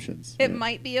assumptions. It Yeah.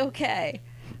 might be okay.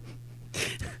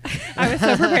 I was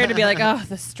so prepared to be like, oh,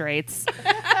 the straights.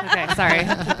 Okay, sorry.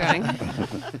 Keep going.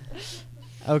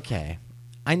 Okay.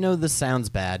 I know this sounds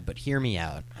bad, but hear me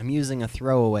out. I'm using a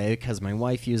throwaway because my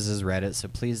wife uses Reddit, so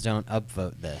please don't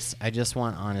upvote this. I just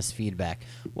want honest feedback.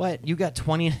 What? You got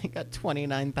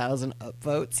 29,000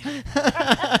 upvotes?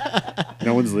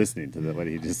 No one's listening to what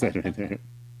he just said right there.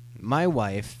 My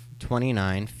wife,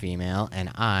 29, female, and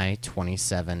I,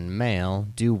 27, male,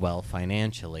 do well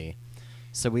financially.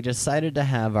 So we decided to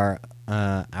have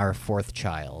our fourth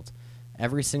child.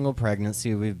 Every single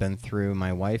pregnancy we've been through,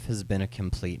 my wife has been a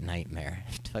complete nightmare.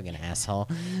 Fucking asshole.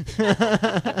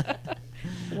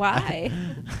 Why?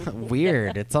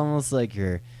 Weird. It's almost like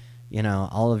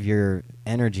all of your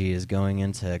energy is going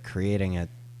into creating a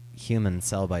human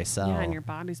cell by cell. Yeah, and your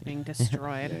body's being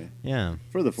destroyed. Yeah.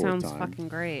 For the fourth Sounds time. fucking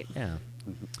great. Yeah.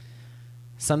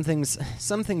 Some things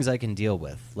I can deal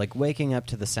with, like waking up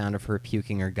to the sound of her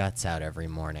puking her guts out every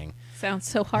morning. Sounds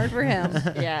so hard for him.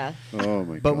 Yeah. Oh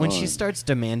my god. But when she starts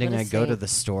demanding What a I go to saint. the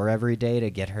store every day to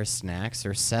get her snacks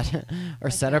or set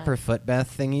up her foot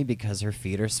bath thingy because her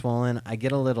feet are swollen, I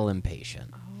get a little impatient.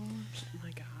 Oh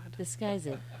my god. This guy's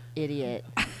an idiot.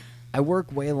 I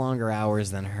work way longer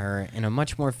hours than her in a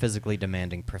much more physically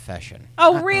demanding profession.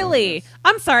 Oh, really?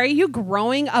 I'm sorry. You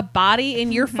growing a body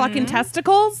in your fucking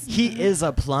testicles? He is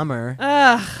a plumber.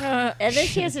 Ugh. And then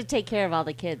she has to take care of all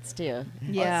the kids too.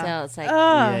 Yeah. So it's like,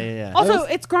 Yeah. Also,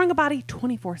 it's growing a body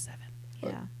 24/7.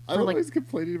 Yeah. I'm for, like- always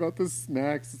complaining about the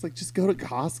snacks. It's like, just go to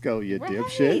Costco, you Right.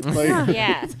 dipshit. Like,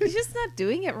 yeah. He's just not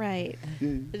doing it right.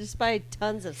 Just buy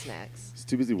tons of snacks. He's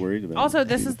too busy worried about Also,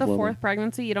 this being is a the plumber. fourth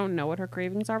pregnancy. You don't know what her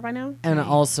cravings are by now? And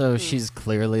also, she's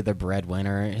clearly the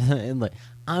breadwinner. And like,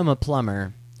 I'm a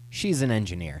plumber. She's an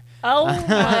engineer. Oh my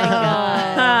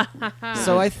god.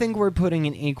 So I think we're putting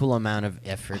an equal amount of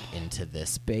effort into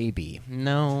this baby.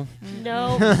 No.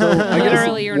 No. So, I guess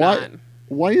Literally, you're why, not.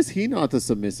 Why is he not the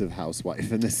submissive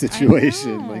housewife in this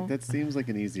situation? know. Like, that seems like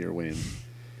an easier win.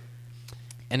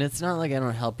 And it's not like I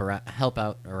don't help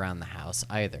out around the house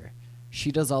either.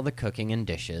 She does all the cooking and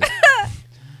dishes.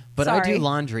 But I do Sorry.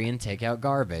 laundry and take out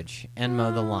garbage and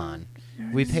mow the lawn.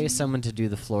 We pay someone to do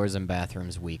the floors and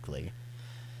bathrooms weekly.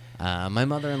 My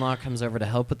mother-in-law comes over to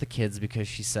help with the kids because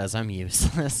she says I'm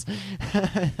useless.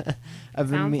 I've been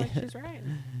Sounds me- like she's right.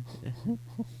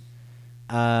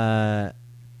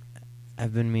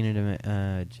 I've been meaning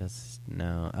to just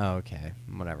no. Oh, okay,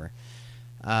 whatever.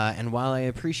 And while I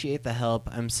appreciate the help,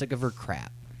 I'm sick of her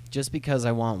crap. Just because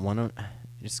I want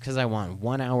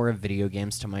 1 hour of video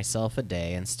games to myself a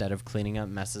day instead of cleaning up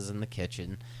messes in the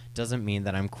kitchen doesn't mean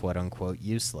that I'm quote-unquote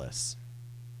useless.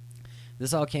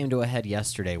 This all came to a head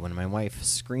yesterday when my wife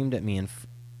screamed at me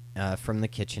from the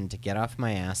kitchen to get off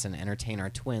my ass and entertain our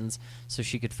twins so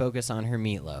she could focus on her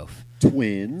meatloaf.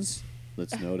 Twins.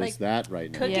 Let's notice Like that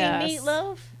right now. Cooking Yes.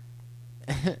 meatloaf?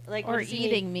 Like Or what does he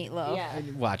eating mean? meatloaf. Yeah.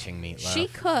 Watching meatloaf. She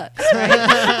cooks,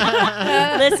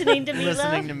 right? Listening to meatloaf?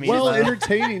 Listening to meatloaf. Well,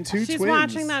 entertaining two She's twins.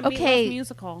 watching that Okay. Meatloaf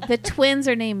musical. The twins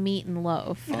are named Meat and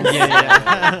Loaf. Oh,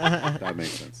 Yeah. That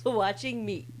makes sense. Watching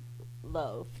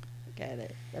meatloaf. Get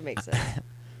it. That makes sense.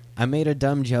 I made a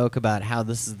dumb joke about how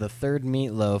this is the third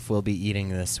meatloaf we'll be eating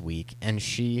this week, and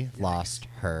she lost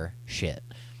her shit.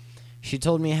 She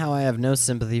told me how I have no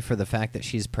sympathy for the fact that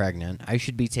she's pregnant. I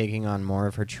should be taking on more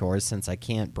of her chores since I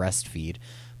can't breastfeed.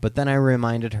 But then I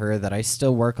reminded her that I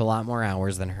still work a lot more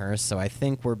hours than her, so I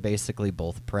think we're basically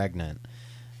both pregnant.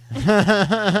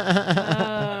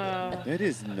 That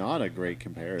is not a great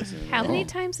comparison. How at many all.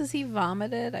 times has he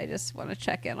vomited? I just want to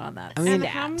check in on that. I mean, And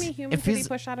stat. how many humans if did he he's-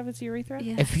 push out of his urethra?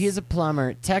 Yeah. If he's a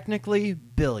plumber, technically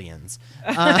billions.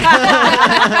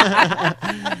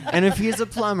 And if he's a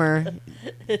plumber,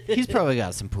 he's probably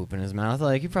got some poop in his mouth.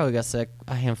 Like, he probably got sick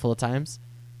a handful of times.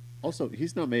 Also,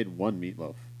 he's not made one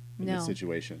meatloaf in No. this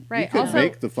situation. Right, He could also-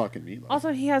 make the fucking meatloaf.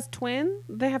 Also, he has twin.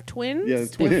 They have twins. Yeah,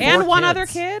 twins. And Four one kids. other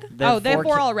kid. They have They have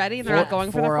four ki- already, and they're not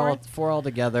going for the fourth. Four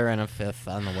altogether and a fifth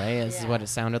on the way. This is Yeah. what it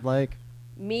sounded like.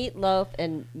 Meatloaf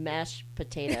and mashed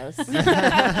potatoes. Green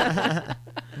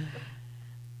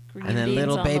And then beans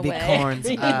little on the baby way. corns.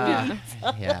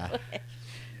 Yeah.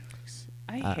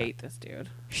 I hate this dude.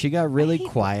 She got really I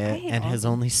quiet hate and all has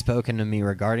them. only spoken to me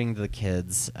regarding the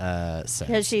kids Because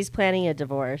since. she's planning a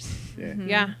divorce. Yeah.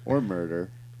 Yeah, Or murder.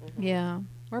 Yeah.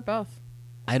 we're both.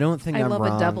 I don't think I I'm love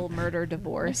wrong. a double murder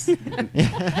divorce.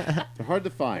 They're hard to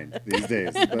find these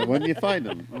days, but when you find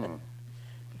them,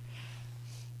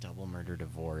 Double murder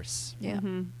divorce. Yeah.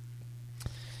 Mhm.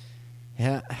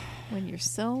 Yeah. When you're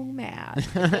so mad.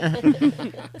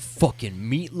 Fucking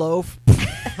meatloaf.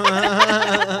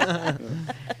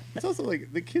 it's also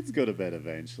like the kids go to bed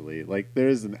eventually. Like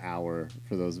there's an hour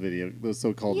for those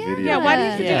so-called video. Yeah, why do you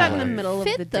have to do Yeah. that in the middle of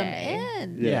the Fit them day?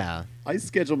 in. Yeah. I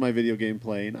schedule my video game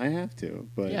playing. I have to,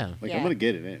 but Yeah. like Yeah. I'm gonna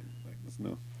get it in. Like there's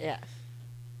no. Yeah.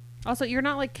 Also, you're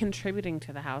not like contributing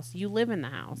to the house. You live in the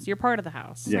house. You're part of the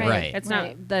house. Yeah. Right. It's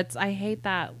Right. not. That's. I hate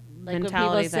that Like when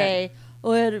mentality. people say,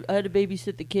 "Oh, I had to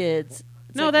babysit the kids."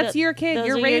 It's No, like, that's your kid. those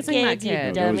You're are your raising that kids, you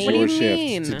kid. That was dummy. What do your you shift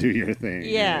mean? to do your thing.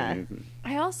 Yeah.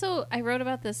 I wrote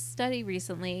about this study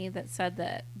recently that said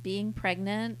that being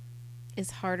pregnant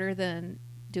is harder than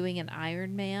doing an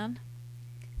Ironman.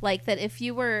 Like that if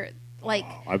you were like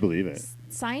I believe it.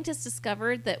 scientists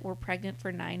discovered that we're pregnant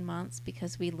for 9 months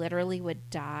because we literally would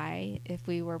die if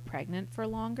we were pregnant for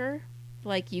longer.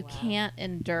 Like you can't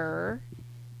endure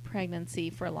pregnancy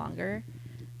for longer.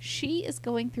 She is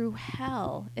going through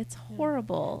hell. It's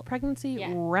horrible. pregnancy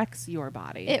Yeah. wrecks your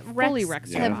body. It fully wrecks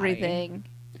wrecks your body. everything.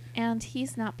 And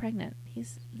he's not pregnant. He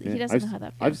Yeah, doesn't I've, know how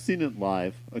that feels. I've seen it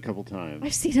live a couple times.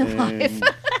 I've seen it live.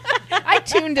 and I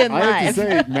tuned in I have to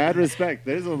live. say, mad respect.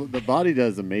 The body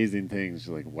does amazing things.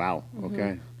 You're like, wow, Mm-hmm.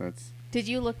 okay, that's. Did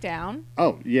you look down?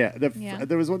 Oh yeah, Yeah.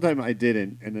 there was one time I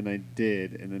didn't, and then I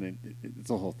did, and then it's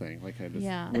a whole thing. Like I just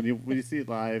Yeah. when you see it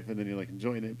live, and then you're like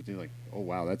enjoying it, but you're like, oh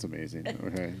wow, that's amazing.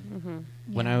 Okay,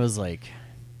 When I was like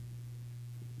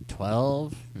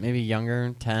 12, maybe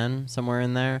younger, 10, somewhere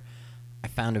in there, I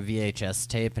found a VHS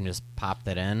tape and just popped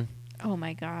it in. Oh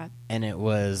my god. And it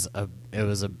was a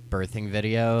birthing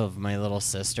video of my little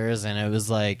sisters, and it was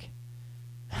like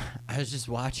I was just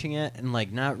watching it and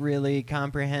like not really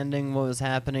comprehending what was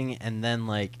happening, and then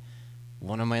like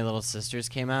one of my little sisters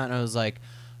came out and I was like,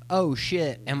 oh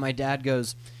shit, and my dad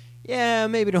goes, yeah,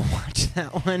 maybe don't watch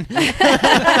that one.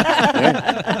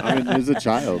 yeah. I mean, there's a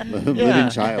child, a living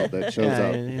child that shows Yeah,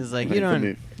 up. and he's like, Like, you from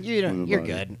the you're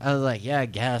body. good. I was like, yeah, I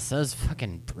guess. That was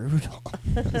fucking brutal.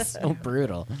 That was so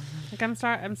brutal. Like I'm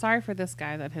sorry for this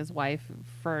guy that his wife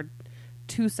for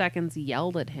 2 seconds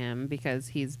yelled at him because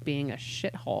he's being a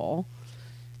shithole.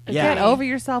 Yeah. Get over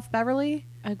yourself, Beverly.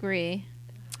 Agree.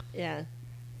 Yeah.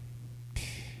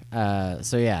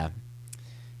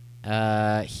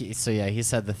 He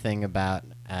said the thing about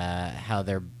how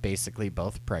they're basically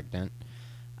both pregnant.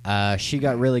 She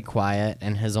got really quiet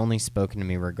and has only spoken to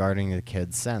me regarding the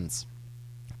kids since.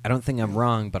 I don't think I'm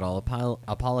wrong, but I'll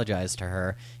apologize to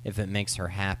her if it makes her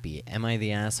happy. Am I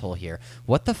the asshole here?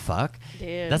 What the fuck?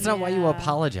 Dude. That's not why you Yeah.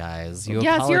 apologize. You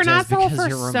Yes, you're an apologize asshole because for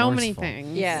you're so many remorseful.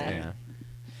 things. Yeah.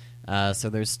 So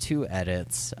there's 2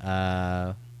 edits.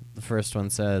 The first one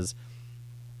says,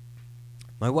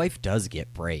 "My wife does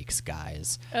get breaks,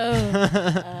 guys."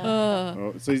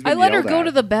 Oh, so he's been I let her yelled go at.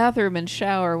 to the bathroom and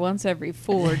shower once every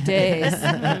 4 days.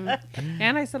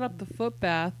 And I set up the foot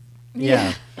bath.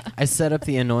 Yeah. I set up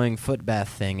the annoying foot bath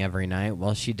thing every night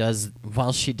while she does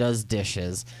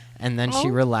dishes, and then she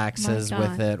Oh, relaxes my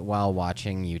with God. it while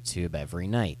watching YouTube every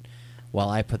night while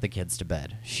I put the kids to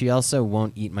bed. She also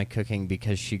won't eat my cooking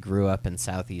because she grew up in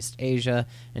Southeast Asia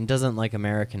and doesn't like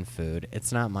American food.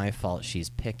 It's not my fault she's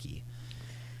picky.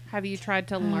 Have you tried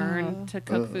to learn to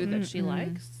cook food that she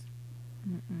likes?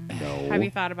 No. Have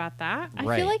you thought about that? I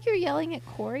Right. feel like you're yelling at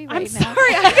Corey I'm right now. sorry.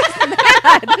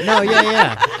 I No,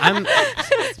 yeah. I'm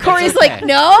Corey's it's like, okay.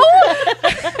 no.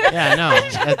 Yeah, no.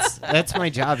 That's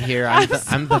my job here. I'm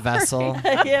the vessel.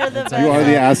 You're the You are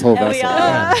the asshole And we vessel. all,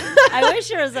 Yeah. I wish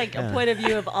there was like a point of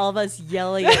view of all of us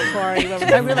yelling at Corey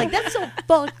when we're like, "That's so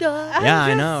fucked up." Yeah,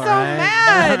 I know, so right?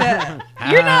 mad.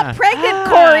 You're not pregnant,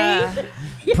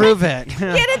 Corey. Prove it.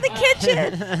 Get in the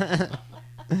kitchen.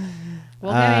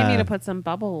 Well, then Amy to put some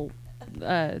bubble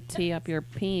tea up your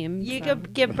peen. You so.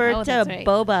 could give birth Oh, to that's right.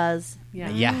 bobas, Yeah.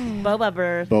 Yeah. boba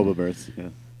birth. Boba births. Yeah.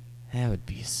 That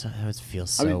would feel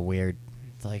so mean- weird.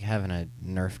 It's like having a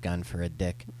Nerf gun for a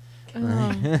dick.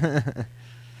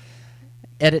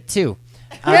 Edit 2.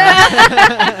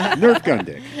 Nerf gun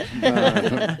dick.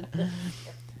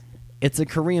 It's a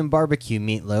Korean barbecue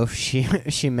meatloaf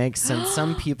she makes, since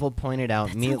some people pointed out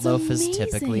That sounds meatloaf is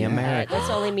typically amazing. American. That's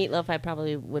the only meatloaf I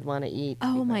probably would want to eat.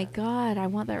 Oh my God, I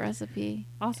want that recipe.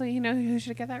 Also, you know who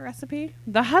should get that recipe?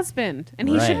 The husband. And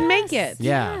he should Right. make it.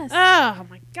 Yeah. Yes. Oh,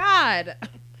 my God.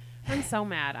 I'm so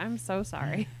mad. I'm so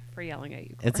sorry for yelling at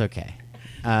you. It's Corey. okay.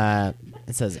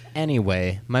 It says,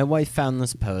 "Anyway, my wife found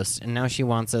this post, and now she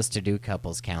wants us to do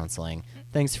couples counseling.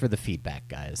 Thanks for the feedback,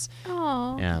 guys."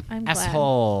 Oh, Yeah. I'm glad.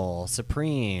 Asshole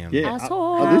Supreme. Yeah.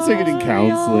 Asshole. At least they're getting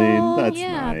counseling. That's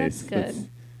Yeah, nice. that's good.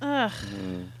 Ugh.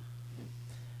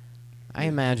 I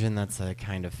imagine that's the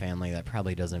kind of family that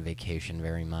probably doesn't vacation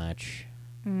very much.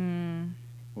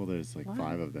 Well, there's like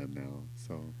 5 of them now,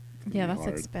 so. it's gonna Yeah, be that's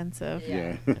hard. expensive.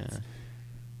 Yeah. Yeah.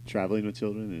 Traveling with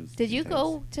children is. Did you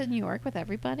go to New York with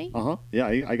everybody? Yeah,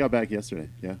 I got back yesterday.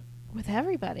 Yeah. With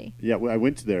everybody? Yeah, well, I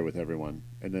went to there with everyone,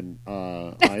 and then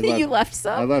I left. You left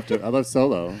some? I left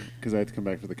solo because I had to come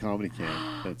back for the comedy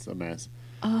camp. That's a mess.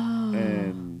 Oh.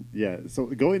 And yeah, so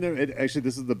going there, actually,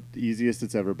 this is the easiest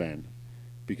it's ever been,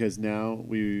 because now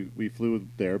we flew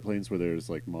with the airplanes where there's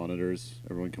like monitors,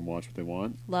 everyone can watch what they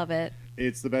want. Love it.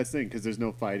 It's the best thing because there's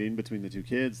no fighting between the 2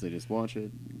 kids; they just watch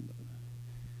it.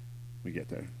 We get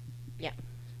there. Yeah.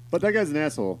 But that guy's an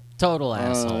asshole. Total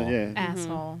asshole. Yeah.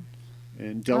 Asshole.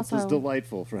 And Delta's Also-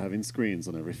 delightful for having screens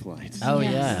on every flight. Oh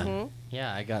Yes. yeah, Mhm.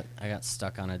 yeah. I got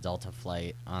stuck on a Delta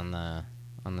flight on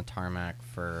the tarmac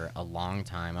for a long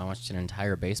time. I watched an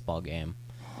entire baseball game.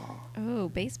 Oh,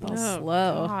 baseball's Oh,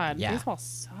 slow. God. Yeah. Baseball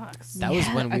sucks. That was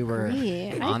when we were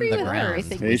agree. I on agree the with ground.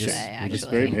 everything you Patient. say, We're just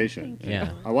actually. very patient.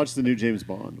 Yeah. I watched the new James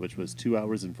Bond, which was 2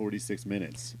 hours and 46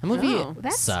 minutes. The movie Oh.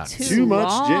 That's sucks. Too much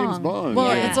long. James Bond.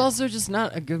 Well, Yeah. it's also just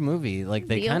not a good movie. Like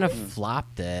they The kind of only-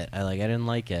 flopped it. I didn't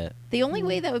like it. The only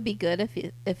way that would be good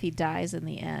if he dies in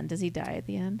the end. Does he die at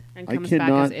the end? And I comes back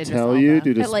cannot as Idris tell Elba. you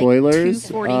due to At, like, spoilers.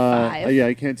 2:45. Yeah,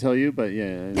 I can't tell you, but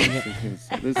yeah,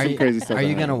 there's some crazy stuff. Are that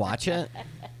you gonna happens. watch it?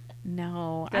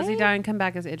 No. Does he I- die and come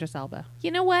back as Idris Elba? You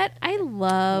know what? I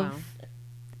love Wow.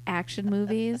 action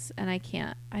movies, and I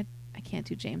can't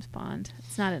do James Bond.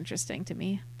 It's not interesting to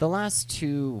me. The last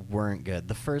 2 weren't good.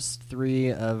 The first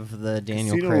 3 of the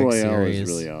Daniel Casino Craig Royale is series,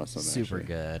 really awesome, super actually.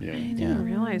 good. Yeah. I didn't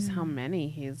realize how many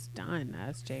he's done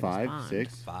as James 5, Bond.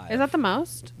 6, 5. Is that the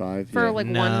most 5. for yeah. like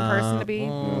No. one person to be?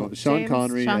 Well, No, Sean James?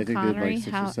 Connery, Sean I think Connery, did like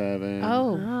 6 how- or 7.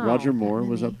 Oh. Roger Moore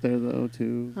was many. up there though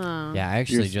too. Huh. Yeah, I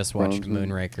actually Pierce just watched Brosnan.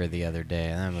 Moonraker the other day,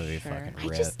 and that movie Sure. fucking I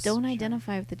rips. just don't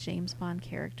identify with the James Bond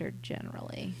character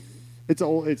generally. It's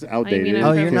old. It's outdated. an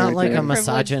Oh, you're not like a Privileged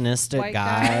misogynistic white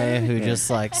guy guy? who Yeah. just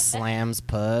like slams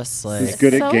puss. Like He's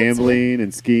good So at it's- gambling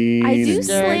and skiing. I do and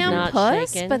slam not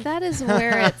puss, shaken. but that is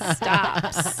where it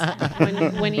stops.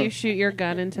 when you shoot your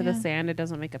gun into the Yeah. sand, it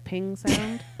doesn't make a ping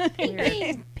sound. Weird.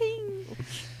 Ping, ping.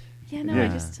 Yeah, no, I Yeah.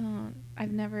 just don't.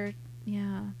 I've never.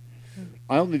 Yeah.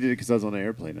 I only did it because I was on an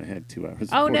airplane. I had 2 hours.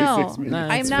 Oh and no, 46 minutes. No, I'm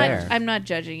that's not. fair. I'm not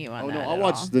judging you on Oh that. no, at I'll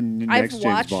watch all. the next I've James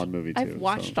watched, Bond movie too. I've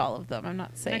watched so. all of them. I'm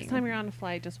not saying. Next time you're on a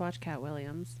flight, just watch Cat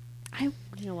Williams. I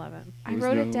You'll love it. There's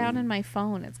wrote no- it down in my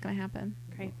phone. It's gonna happen.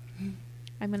 Great.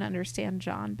 I'm gonna understand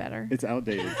John better. It's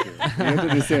outdated too. You have to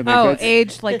understand. Like, Oh, that's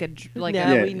aged like a Now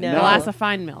Yeah, we know. no. glass of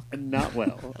fine milk. not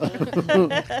well.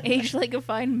 Aged like a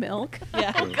fine milk.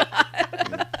 Yeah.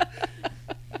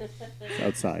 It's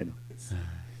outside.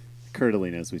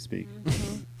 curdling as we speak.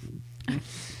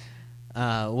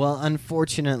 Well,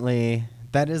 unfortunately,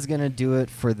 that is going to do it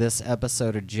for this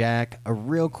episode of Jack. A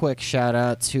real quick shout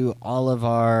out to all of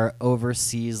our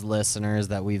overseas listeners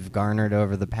that we've garnered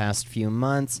over the past few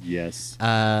months. Yes.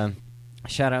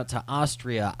 Shout out to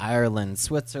Austria, Ireland,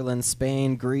 Switzerland,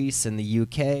 Spain, Greece, and the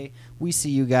UK. We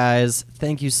see you guys.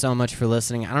 Thank you so much for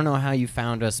listening. I don't know how you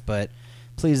found us, but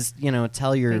please,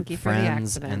 tell your Thank you for the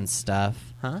friends accident. and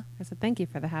stuff. Huh? I said thank you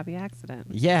for the happy accident.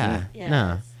 Yeah. Yes.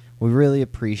 No. We really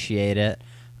appreciate it.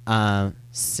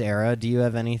 Sarah, do you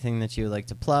have anything that you would like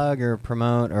to plug or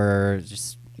promote or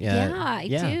just... Yeah, I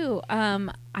do.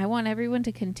 I want everyone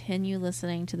to continue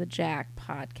listening to the Jack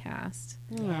podcast.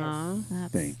 Aw.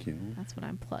 Thank you. That's what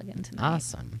I'm plugging tonight.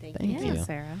 Awesome. Thank Thank Thank you. you,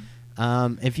 Sarah.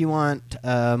 If you want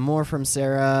more from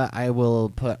Sarah, I will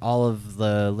put all of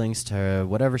the links to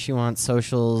whatever she wants,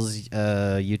 socials,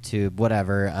 YouTube,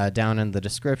 whatever, down in the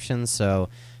description, so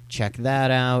check that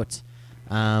out.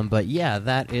 But yeah,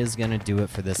 that is going to do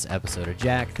it for this episode of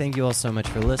Jack. Thank you all so much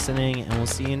for listening, and we'll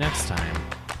see you next time.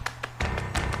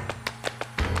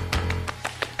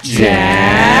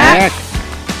 Jack!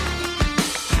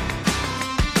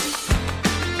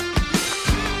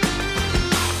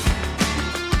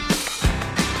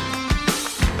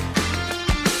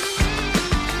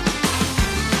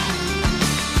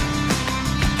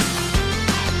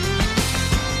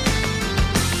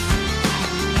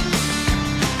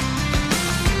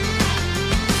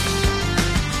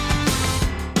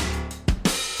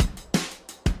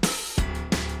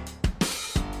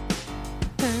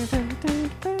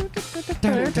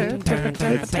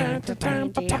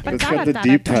 Let's get the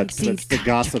deep cuts. That's the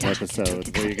gossip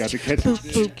episode where you got to catch.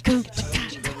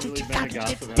 Really bad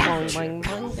gossip episode. Boing,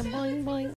 boing, boing, boing, boing.